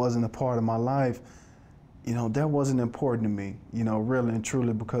where he wasn't a part of my life, that wasn't important to me, really and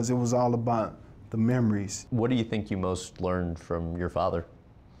truly, because it was all about the memories. What do you think you most learned from your father?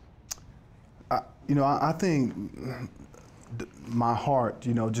 I think my heart,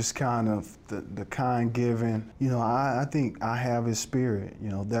 just kind of the kind giving. I think I have his spirit,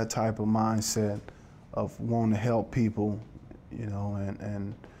 that type of mindset of wanting to help people,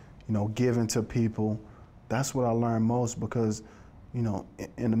 and giving to people. That's what I learned most because,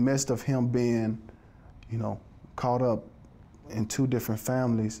 in the midst of him being, caught up in two different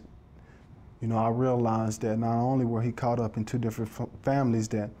families, I realized that not only were he caught up in two different families,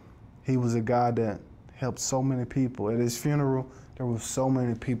 that he was a guy that helped so many people. At his funeral, there were so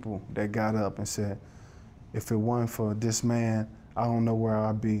many people that got up and said, if it weren't for this man, I don't know where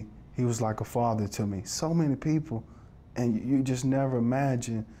I'd be, he was like a father to me. So many people, and you just never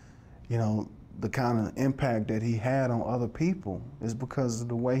imagine, you know, the kind of impact that he had on other people is because of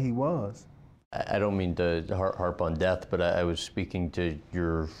the way he was. I don't mean to harp on death, but I was speaking to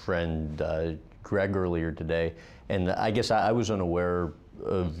your friend Greg earlier today, and I guess I was unaware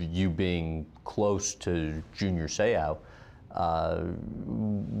of you being close to Junior Seau.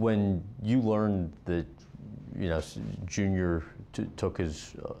 When you learned that, you know, Junior took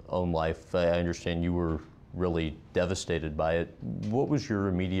his own life, I understand you were really devastated by it. What was your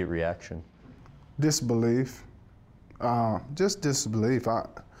immediate reaction? Disbelief, just disbelief.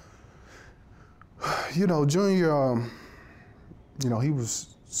 You know, Junior, you know, he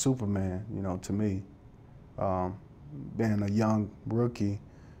was Superman, you know, to me. Being a young rookie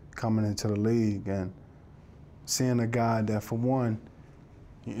coming into the league and seeing a guy that, for one,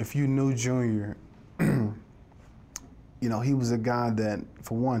 if you knew Junior, you know, he was a guy that,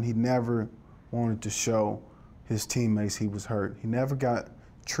 for one, he never wanted to show his teammates he was hurt. He never got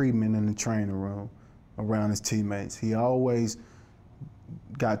treatment in the training room around his teammates. He always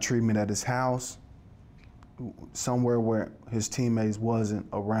got treatment at his house, somewhere where his teammates wasn't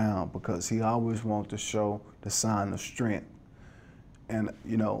around, because he always wanted to show the sign of strength. And,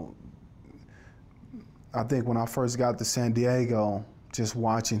 you know, I think when I first got to San Diego, just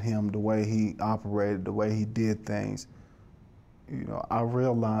watching him, the way he operated, the way he did things, you know, I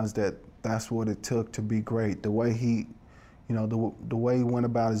realized that that's what it took to be great. The way he, you know, the way he went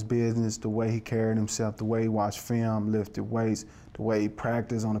about his business, the way he carried himself, the way he watched film, lifted weights, the way he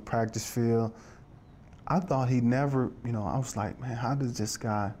practiced on the practice field. I thought he'd never, you know, I was like, man, how does this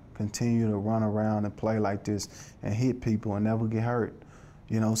guy continue to run around and play like this and hit people and never get hurt?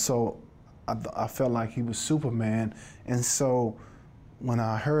 You know, so I felt like he was Superman. And so when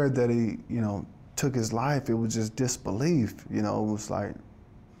I heard that he, you know, took his life, it was just disbelief. You know, it was like,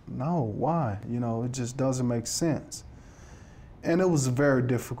 no, why? You know, it just doesn't make sense. And it was a very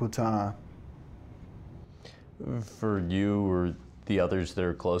difficult time. For you or the others that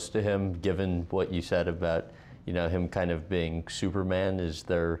are close to him, given what you said about, you know, him kind of being Superman, is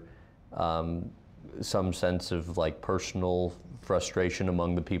there some sense of like personal frustration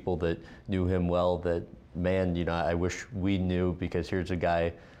among the people that knew him well, that, man, you know, I wish we knew, because here's a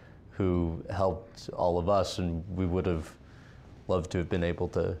guy who helped all of us and we would have loved to have been able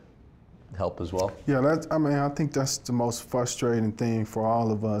to help as well? Yeah, I mean, I think that's the most frustrating thing for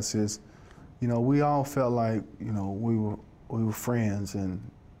all of us is, you know, we all felt like, you know, we were friends, and,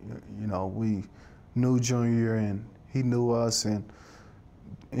 you know, we knew Junior and he knew us, and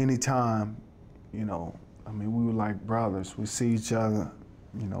anytime, you know, I mean, we were like brothers. We see each other,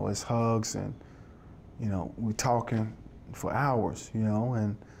 you know, as hugs, and, you know, we talking for hours, you know,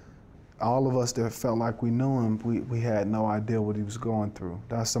 and all of us that felt like we knew him, we had no idea what he was going through.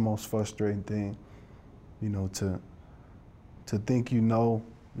 That's the most frustrating thing, you know, to think you know,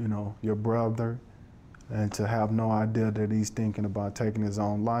 your brother, and to have no idea that he's thinking about taking his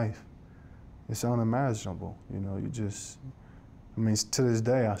own life. It's unimaginable, you know, you just, I mean, to this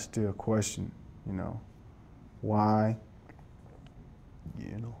day, I still question, you know, why,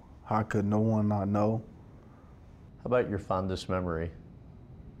 you know, how could no one not know? How about your fondest memory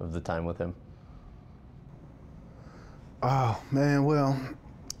of the time with him? Oh, man, well,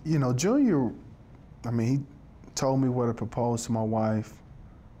 you know, Junior, I mean, he told me where to propose to my wife,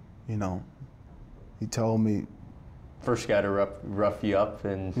 you know. He told me. First guy to rough you up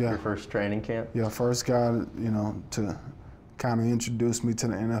in your first training camp? Yeah, first guy, you know, to kind of introduce me to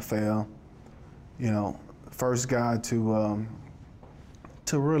the NFL. You know, first guy to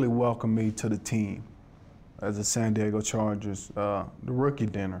really welcome me to the team as a San Diego Chargers, the rookie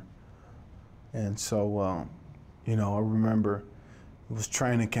dinner. And so, you know, I remember it was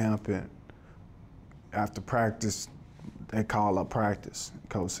training camp, and after practice, they called up practice.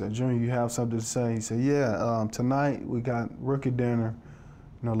 Coach said, "Junior, you have something to say?" He said, "Yeah, tonight we got rookie dinner.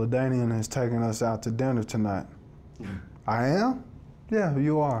 You know, LaDainian is taking us out to dinner tonight." "I am?" "Yeah,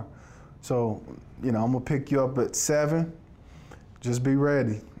 you are. So, you know, I'm gonna pick you up at 7. Just be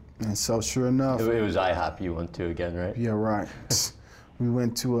ready." And so, sure enough. It was IHOP you went to again, right? Yeah, right. We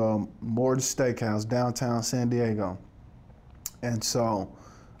went to Morton Steakhouse, downtown San Diego. And so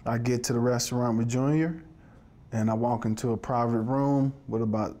I get to the restaurant with Junior, and I walk into a private room with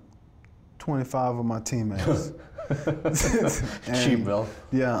about 25 of my teammates. Cheap bill.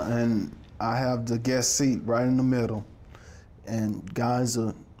 Yeah, and I have the guest seat right in the middle. And guys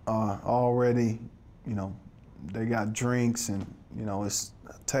are already, you know, they got drinks, and, you know, it's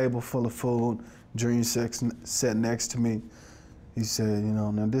a table full of food. Junior sat next to me. He said, "You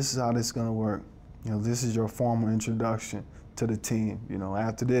know, now this is how this is gonna work. You know, this is your formal introduction to the team. You know,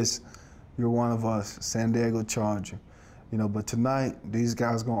 after this, you're one of us, San Diego Charger. You know, but tonight, these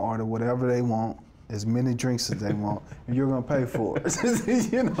guys gonna order whatever they want, as many drinks as they want, and you're gonna pay for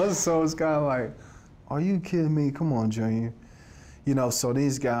it. You know, so it's kind of like, are you kidding me? Come on, Junior. You know, so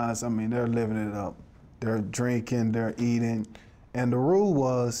these guys, I mean, they're living it up. They're drinking, they're eating, and the rule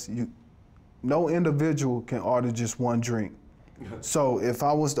was no individual can order just one drink. So if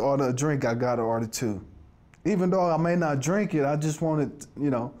I was to order a drink, I got to order two. Even though I may not drink it, I just wanted, you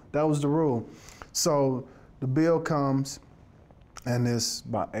know, that was the rule. So the bill comes, and it's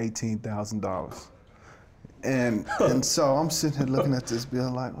about $18,000. And so I'm sitting here looking at this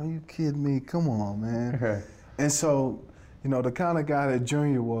bill like, are you kidding me? Come on, man. And so, you know, the kind of guy that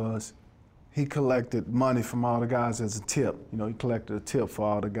Junior was, he collected money from all the guys as a tip. You know, he collected a tip for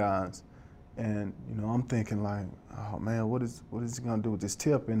all the guys. And, you know, I'm thinking like, oh man, what is he gonna do with this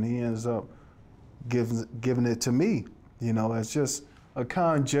tip? And he ends up giving it to me, you know, as just a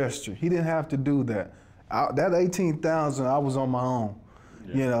kind gesture. He didn't have to do that. That $18,000, I was on my own.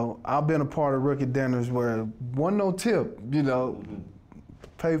 Yeah. You know, I've been a part of rookie dinners where wasn't no tip, you know,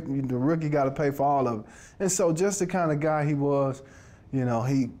 the rookie got to pay for all of it. And so just the kind of guy he was, you know,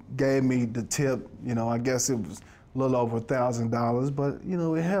 he gave me the tip, you know, I guess it was a little over $1,000, but, you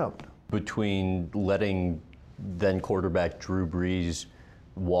know, it helped. Between letting then quarterback Drew Brees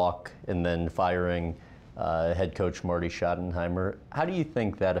walk and then firing head coach Marty Schottenheimer, how do you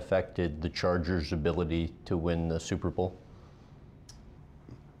think that affected the Chargers' ability to win the Super Bowl?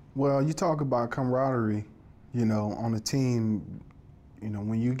 Well, you talk about camaraderie, you know, on a team. You know,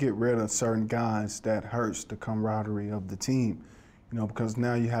 when you get rid of certain guys, that hurts the camaraderie of the team, you know, because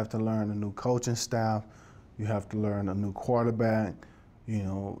now you have to learn a new coaching staff, you have to learn a new quarterback, you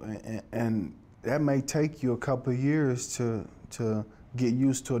know, and that may take you a couple of years to get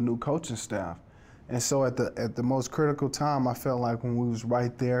used to a new coaching staff. And so at the most critical time, I felt like when we was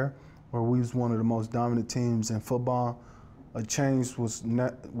right there, where we was one of the most dominant teams in football, a change was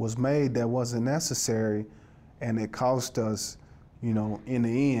made that wasn't necessary, and it cost us, you know, in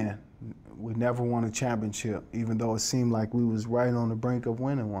the end, we never won a championship, even though it seemed like we was right on the brink of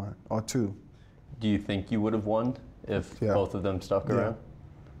winning one or two. Do you think you would have won if both of them stuck around?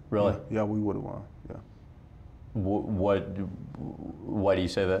 Really? Yeah, we would have won, yeah. Why do you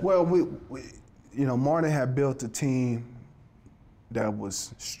say that? Well, we you know, Marty had built a team that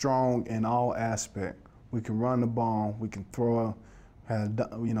was strong in all aspects. We can run the ball, we can throw,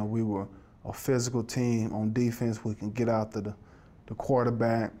 you know, we were a physical team. On defense, we can get out to the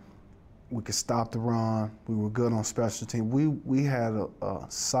quarterback, we could stop the run, we were good on special team. We had a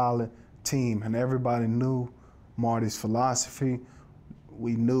solid team, and everybody knew Marty's philosophy.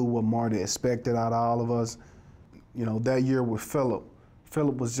 We knew what Marty expected out of all of us. You know, that year with Phillip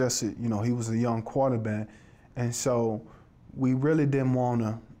was just, you know, he was a young quarterback, and so we really didn't want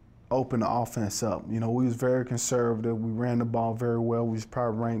to open the offense up. You know, we was very conservative. We ran the ball very well. We was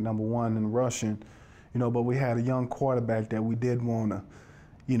probably ranked #1 in rushing, you know, but we had a young quarterback that we did want to,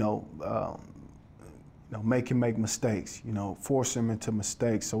 you know, make him make mistakes, you know, force him into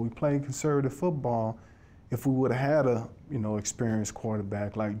mistakes. So we played conservative football. If we would have had a, you know, experienced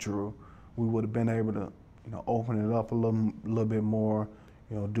quarterback like Drew, we would have been able to, you know, open it up a little bit more,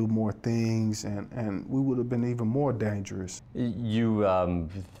 you know, do more things, and we would have been even more dangerous. You,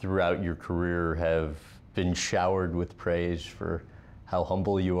 throughout your career, have been showered with praise for how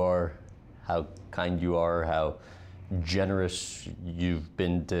humble you are, how kind you are, how generous you've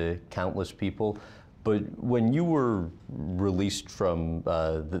been to countless people. But when you were released from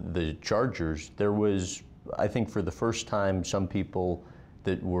the Chargers, there was, I think for the first time, some people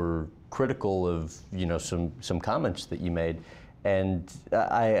that were critical of, you know, some comments that you made. And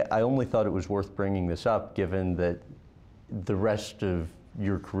I only thought it was worth bringing this up, given that the rest of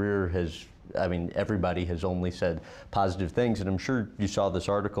your career has, I mean, everybody has only said positive things. And I'm sure you saw this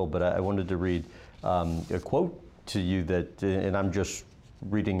article, but I wanted to read a quote to you that, and I'm just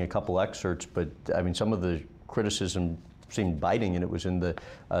reading a couple excerpts, but I mean, some of the criticism seemed biting, and it was in the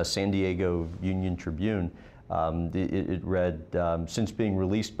San Diego Union Tribune. It read, since being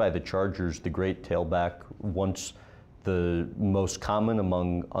released by the Chargers, the great tailback, once the most common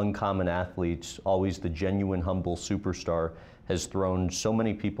among uncommon athletes, always the genuine, humble superstar, has thrown so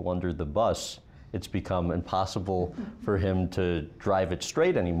many people under the bus, it's become impossible for him to drive it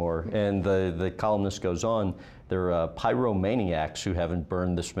straight anymore. And the columnist goes on, they're pyromaniacs who haven't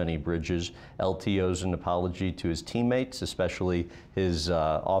burned this many bridges. LT owes an apology to his teammates, especially his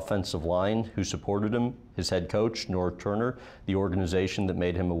offensive line who supported him, his head coach, Norv Turner, the organization that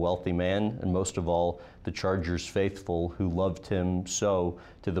made him a wealthy man, and most of all, the Chargers faithful who loved him so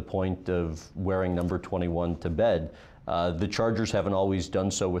to the point of wearing number 21 to bed. The Chargers haven't always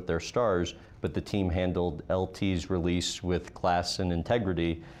done so with their stars, but the team handled LT's release with class and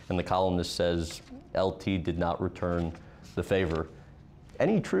integrity, and the columnist says LT did not return the favor.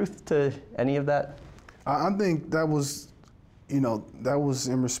 Any truth to any of that? I think that was, that was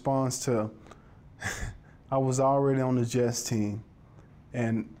in response to, I was already on the Jets team,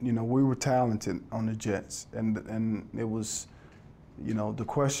 and, we were talented on the Jets, and it was, the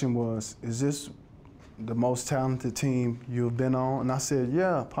question was, is this the most talented team you've been on? And I said,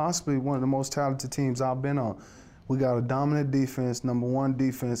 yeah, possibly one of the most talented teams I've been on. We got a dominant defense, #1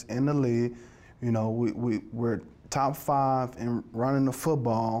 defense in the league. We're top 5 in running the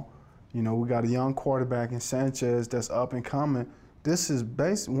football. We got a young quarterback in Sanchez that's up and coming. This is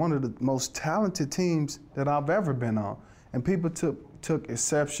one of the most talented teams that I've ever been on. And people took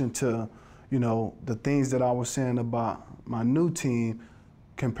exception to, the things that I was saying about my new team,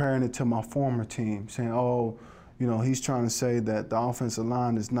 comparing it to my former team, saying, oh, he's trying to say that the offensive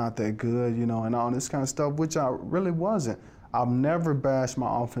line is not that good, and all this kind of stuff, which I really wasn't. I've never bashed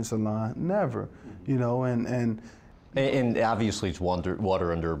my offensive line, never, And obviously it's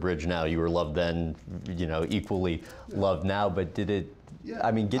water under a bridge now. You were loved then, equally loved now, but did it,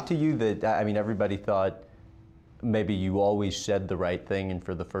 get to you that, everybody thought maybe you always said the right thing, and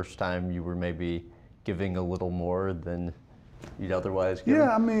for the first time you were maybe giving a little more than you'd otherwise give?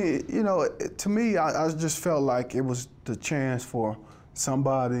 Yeah, to me, I just felt like it was the chance for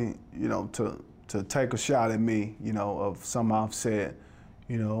somebody, to take a shot at me, of something I've said,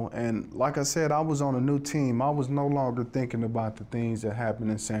 And like I said, I was on a new team. I was no longer thinking about the things that happened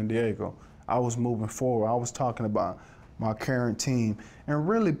in San Diego. I was moving forward. I was talking about my current team and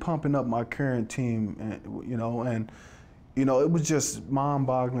really pumping up my current team, and it was just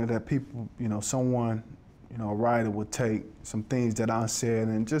mind-boggling that people, someone, a writer would take some things that I said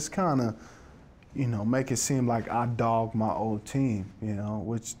and just kind of, make it seem like I dogged my old team,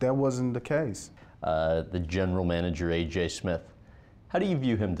 which that wasn't the case. The general manager, A.J. Smith, how do you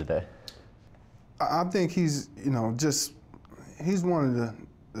view him today? I think he's, he's one of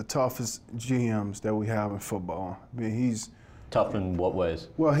the toughest GMs that we have in football. He's tough in what ways?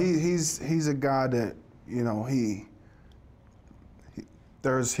 Well, he's a guy that,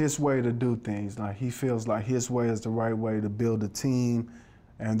 there's his way to do things. Like, he feels like his way is the right way to build a team,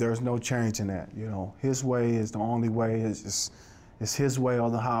 and there's no changing that. His way is the only way. It's his way or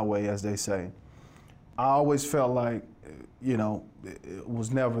the highway, as they say. I always felt like, it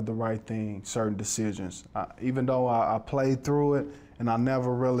was never the right thing, certain decisions. Even though I played through it and I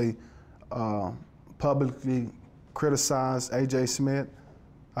never really publicly criticized A.J. Smith,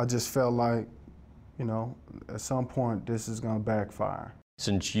 I just felt like, at some point this is going to backfire.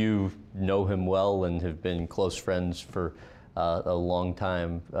 Since you know him well and have been close friends for a long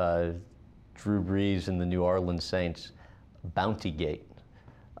time, Drew Brees and the New Orleans Saints, Bountygate,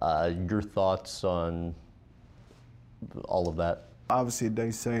 your thoughts on all of that? Obviously, they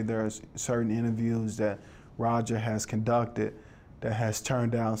say there's certain interviews that Roger has conducted that has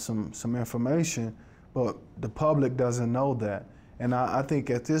turned out some information, but the public doesn't know that. And I think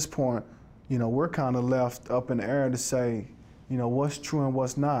at this point, we're kind of left up in the air to say, what's true and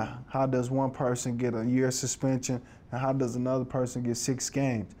what's not. How does one person get a year suspension and how does another person get 6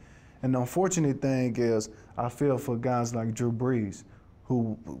 games? And the unfortunate thing is, I feel for guys like Drew Brees,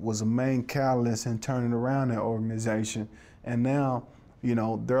 who was a main catalyst in turning around that organization. And now,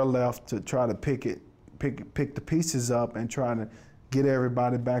 they're left to try to pick the pieces up and try to get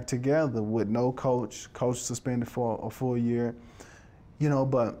everybody back together with no coach suspended for a full year.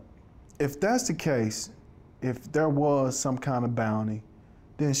 But if that's the case, if there was some kind of bounty,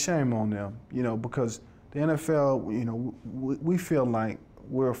 then shame on them, because the NFL, we feel like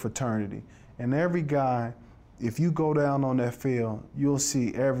we're a fraternity. And every guy, if you go down on that field, you'll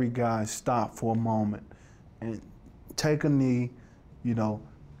see every guy stop for a moment and take a knee,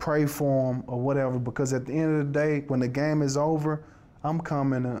 pray for him or whatever, because at the end of the day, when the game is over, I'm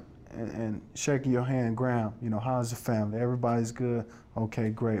coming and shaking your hand, Graham, how's the family? Everybody's good? Okay,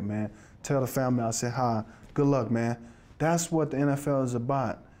 great, man. Tell the family I said hi. Good luck, man. That's what the NFL is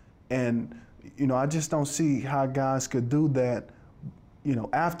about. And, I just don't see how guys could do that,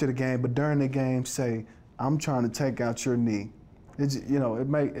 after the game, but during the game say, I'm trying to take out your knee.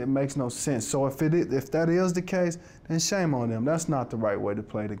 It makes no sense. So if that is the case, then shame on them. That's not the right way to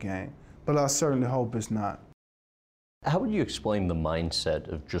play the game. But I certainly hope it's not. How would you explain the mindset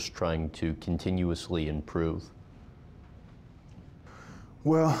of just trying to continuously improve?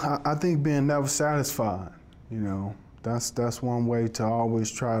 Well, I think being never satisfied, that's one way to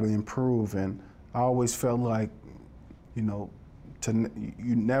always try to improve. And I always felt like,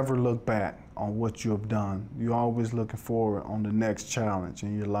 you never look back on what you have done. You're always looking forward on the next challenge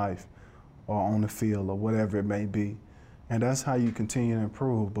in your life or on the field or whatever it may be. And that's how you continue to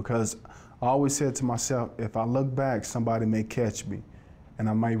improve, because I always said to myself, if I look back, somebody may catch me and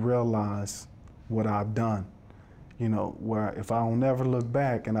I may realize what I've done. You know, where if I don't never look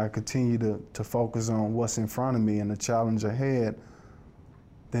back and I continue to focus on what's in front of me and the challenge ahead,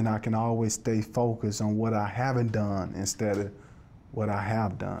 then I can always stay focused on what I haven't done instead of what I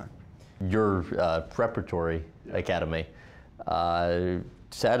have done. Your preparatory academy,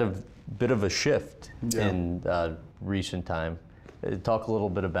 it's had a bit of a shift in recent time. Talk a little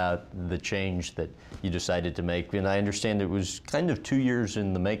bit about the change that you decided to make, and I understand it was kind of 2 years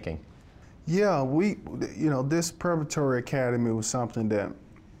in the making. Yeah, this preparatory academy was something that,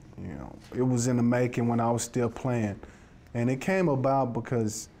 it was in the making when I was still playing. And it came about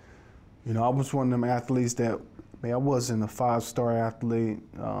because, I was one of them athletes that, I wasn't a 5-star athlete,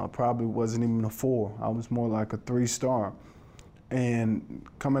 probably wasn't even a 4. I was more like a 3-star. And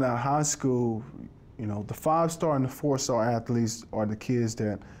coming out of high school, the 5-star and the 4-star athletes are the kids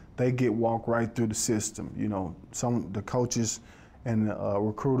that they get walked right through the system. The coaches and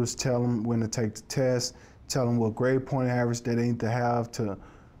recruiters tell them when to take the test, tell them what grade point average they need to have to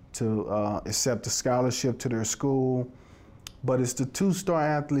accept a scholarship to their school. But it's the 2-star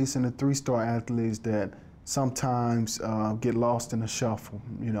athletes and the 3-star athletes that sometimes get lost in the shuffle.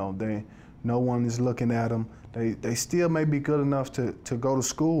 No one is looking at them. They still may be good enough to go to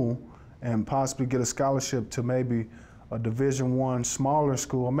school and possibly get a scholarship to maybe a Division I smaller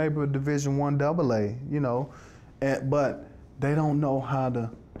school, or maybe a Division I AA, but they don't know how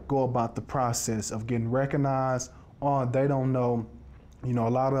to go about the process of getting recognized, or they don't know, a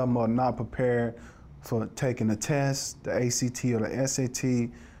lot of them are not prepared for taking the test, the ACT or the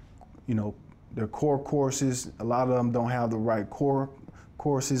SAT, their core courses. A lot of them don't have the right core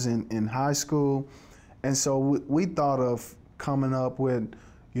courses in high school. And so we thought of coming up with,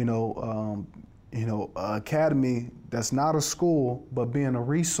 an academy that's not a school, but being a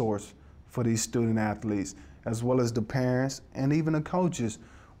resource for these student athletes, as well as the parents and even the coaches,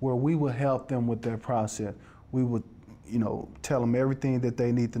 where we would help them with their process. We would, tell them everything that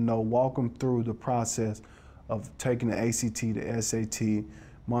they need to know, walk them through the process of taking the ACT, the SAT,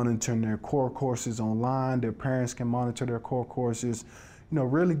 monitoring their core courses online. Their parents can monitor their core courses,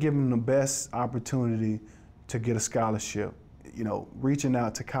 really giving them the best opportunity to get a scholarship. Reaching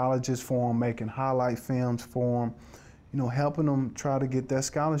out to colleges for them, making highlight films for them, helping them try to get that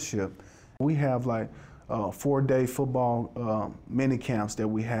scholarship. We have like 4-day football mini camps that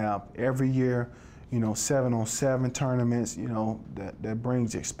we have every year, 7-on-7 tournaments, that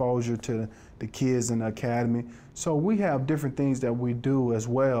brings exposure to the kids in the academy. So we have different things that we do as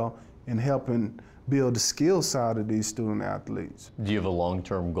well in helping build the skill side of these student athletes. Do you have a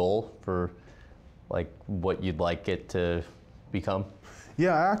long-term goal for like what you'd like it to become?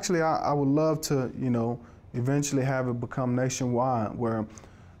 Yeah, actually I would love to, eventually have it become nationwide, where,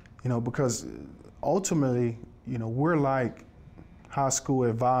 because ultimately, we're like high school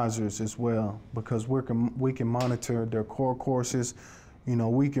advisors as well, because we can monitor their core courses.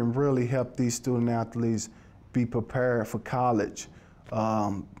 We can really help these student athletes be prepared for college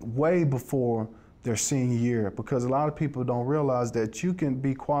way before their senior year, because a lot of people don't realize that you can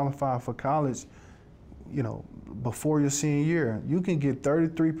be qualified for college, before your senior year. You can get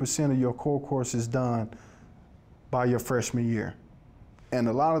 33% of your core courses done by your freshman year. And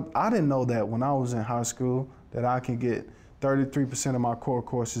I didn't know that when I was in high school, that I can get 33% of my core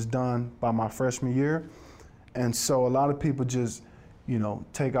courses done by my freshman year. And so a lot of people just,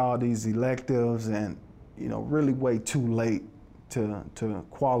 take all these electives and, really wait too late to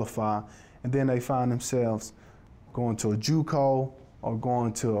qualify. And then they find themselves going to a JUCO or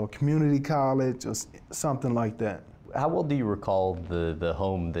going to a community college or something like that. How well do you recall the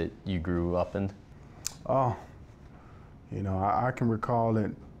home that you grew up in? Oh, I can recall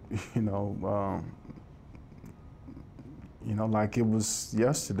it, like it was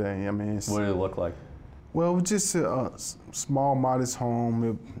yesterday. I mean, What did it look like? Well, it was just a small, modest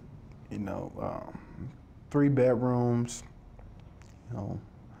home. 3 bedrooms,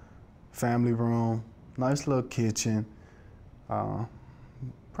 family room, nice little kitchen.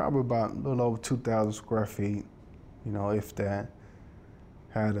 Probably about a little over 2,000 square feet, if that.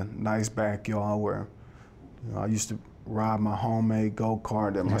 Had a nice backyard where, I used to ride my homemade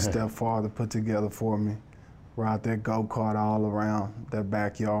go-kart that my stepfather put together for me. Ride that go-kart all around that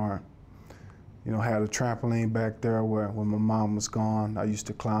backyard. Had a trampoline back there where when my mom was gone, I used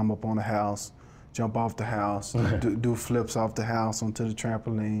to climb up on the house, jump off the house, do flips off the house onto the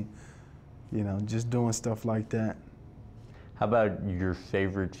trampoline, just doing stuff like that. How about your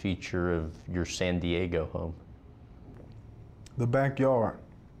favorite feature of your San Diego home? The backyard.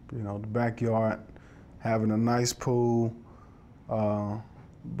 You know, the backyard, having a nice pool.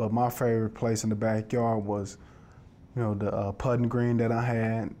 But my favorite place in the backyard was, you know, the putting green that I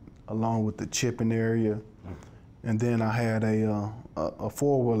had, along with the chipping area. And then I had a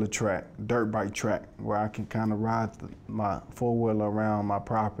four-wheeler track, dirt bike track, where I can kind of ride my four-wheeler around my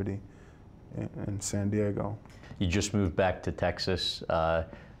property in San Diego. You just moved back to Texas. I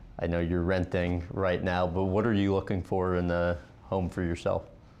know you're renting right now, but what are you looking for in a home for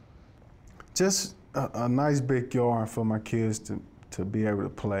yourself? Just a nice big yard for my kids to be able to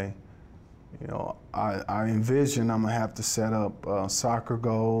play. You know, I envision I'm gonna have to set up soccer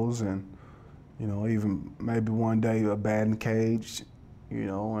goals and, you know, even maybe one day a batting cage, you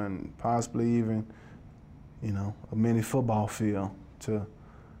know, and possibly even, you know, a mini football field to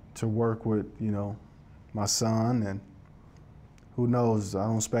work with, you know, my son. And who knows, I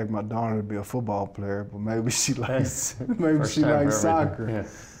don't expect my daughter to be a football player, but maybe she likes soccer, yeah.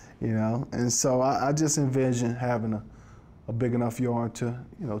 You know. And so I just envision having a big enough yard to,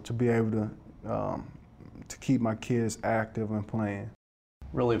 you know, to be able to keep my kids active and playing.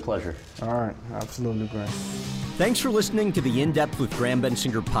 Really a pleasure. All right, absolutely great. Thanks for listening to the In Depth with Graham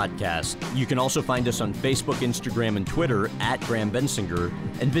Bensinger podcast. You can also find us on Facebook, Instagram, and Twitter at Graham Bensinger,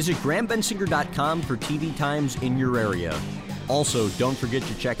 and visit grahambensinger.com for TV times in your area. Also, don't forget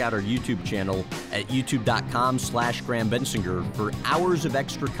to check out our YouTube channel at youtube.com/Graham Bensinger for hours of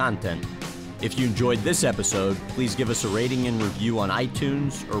extra content. If you enjoyed this episode, please give us a rating and review on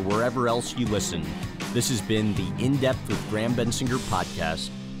iTunes or wherever else you listen. This has been the In Depth with Graham Bensinger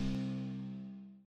podcast.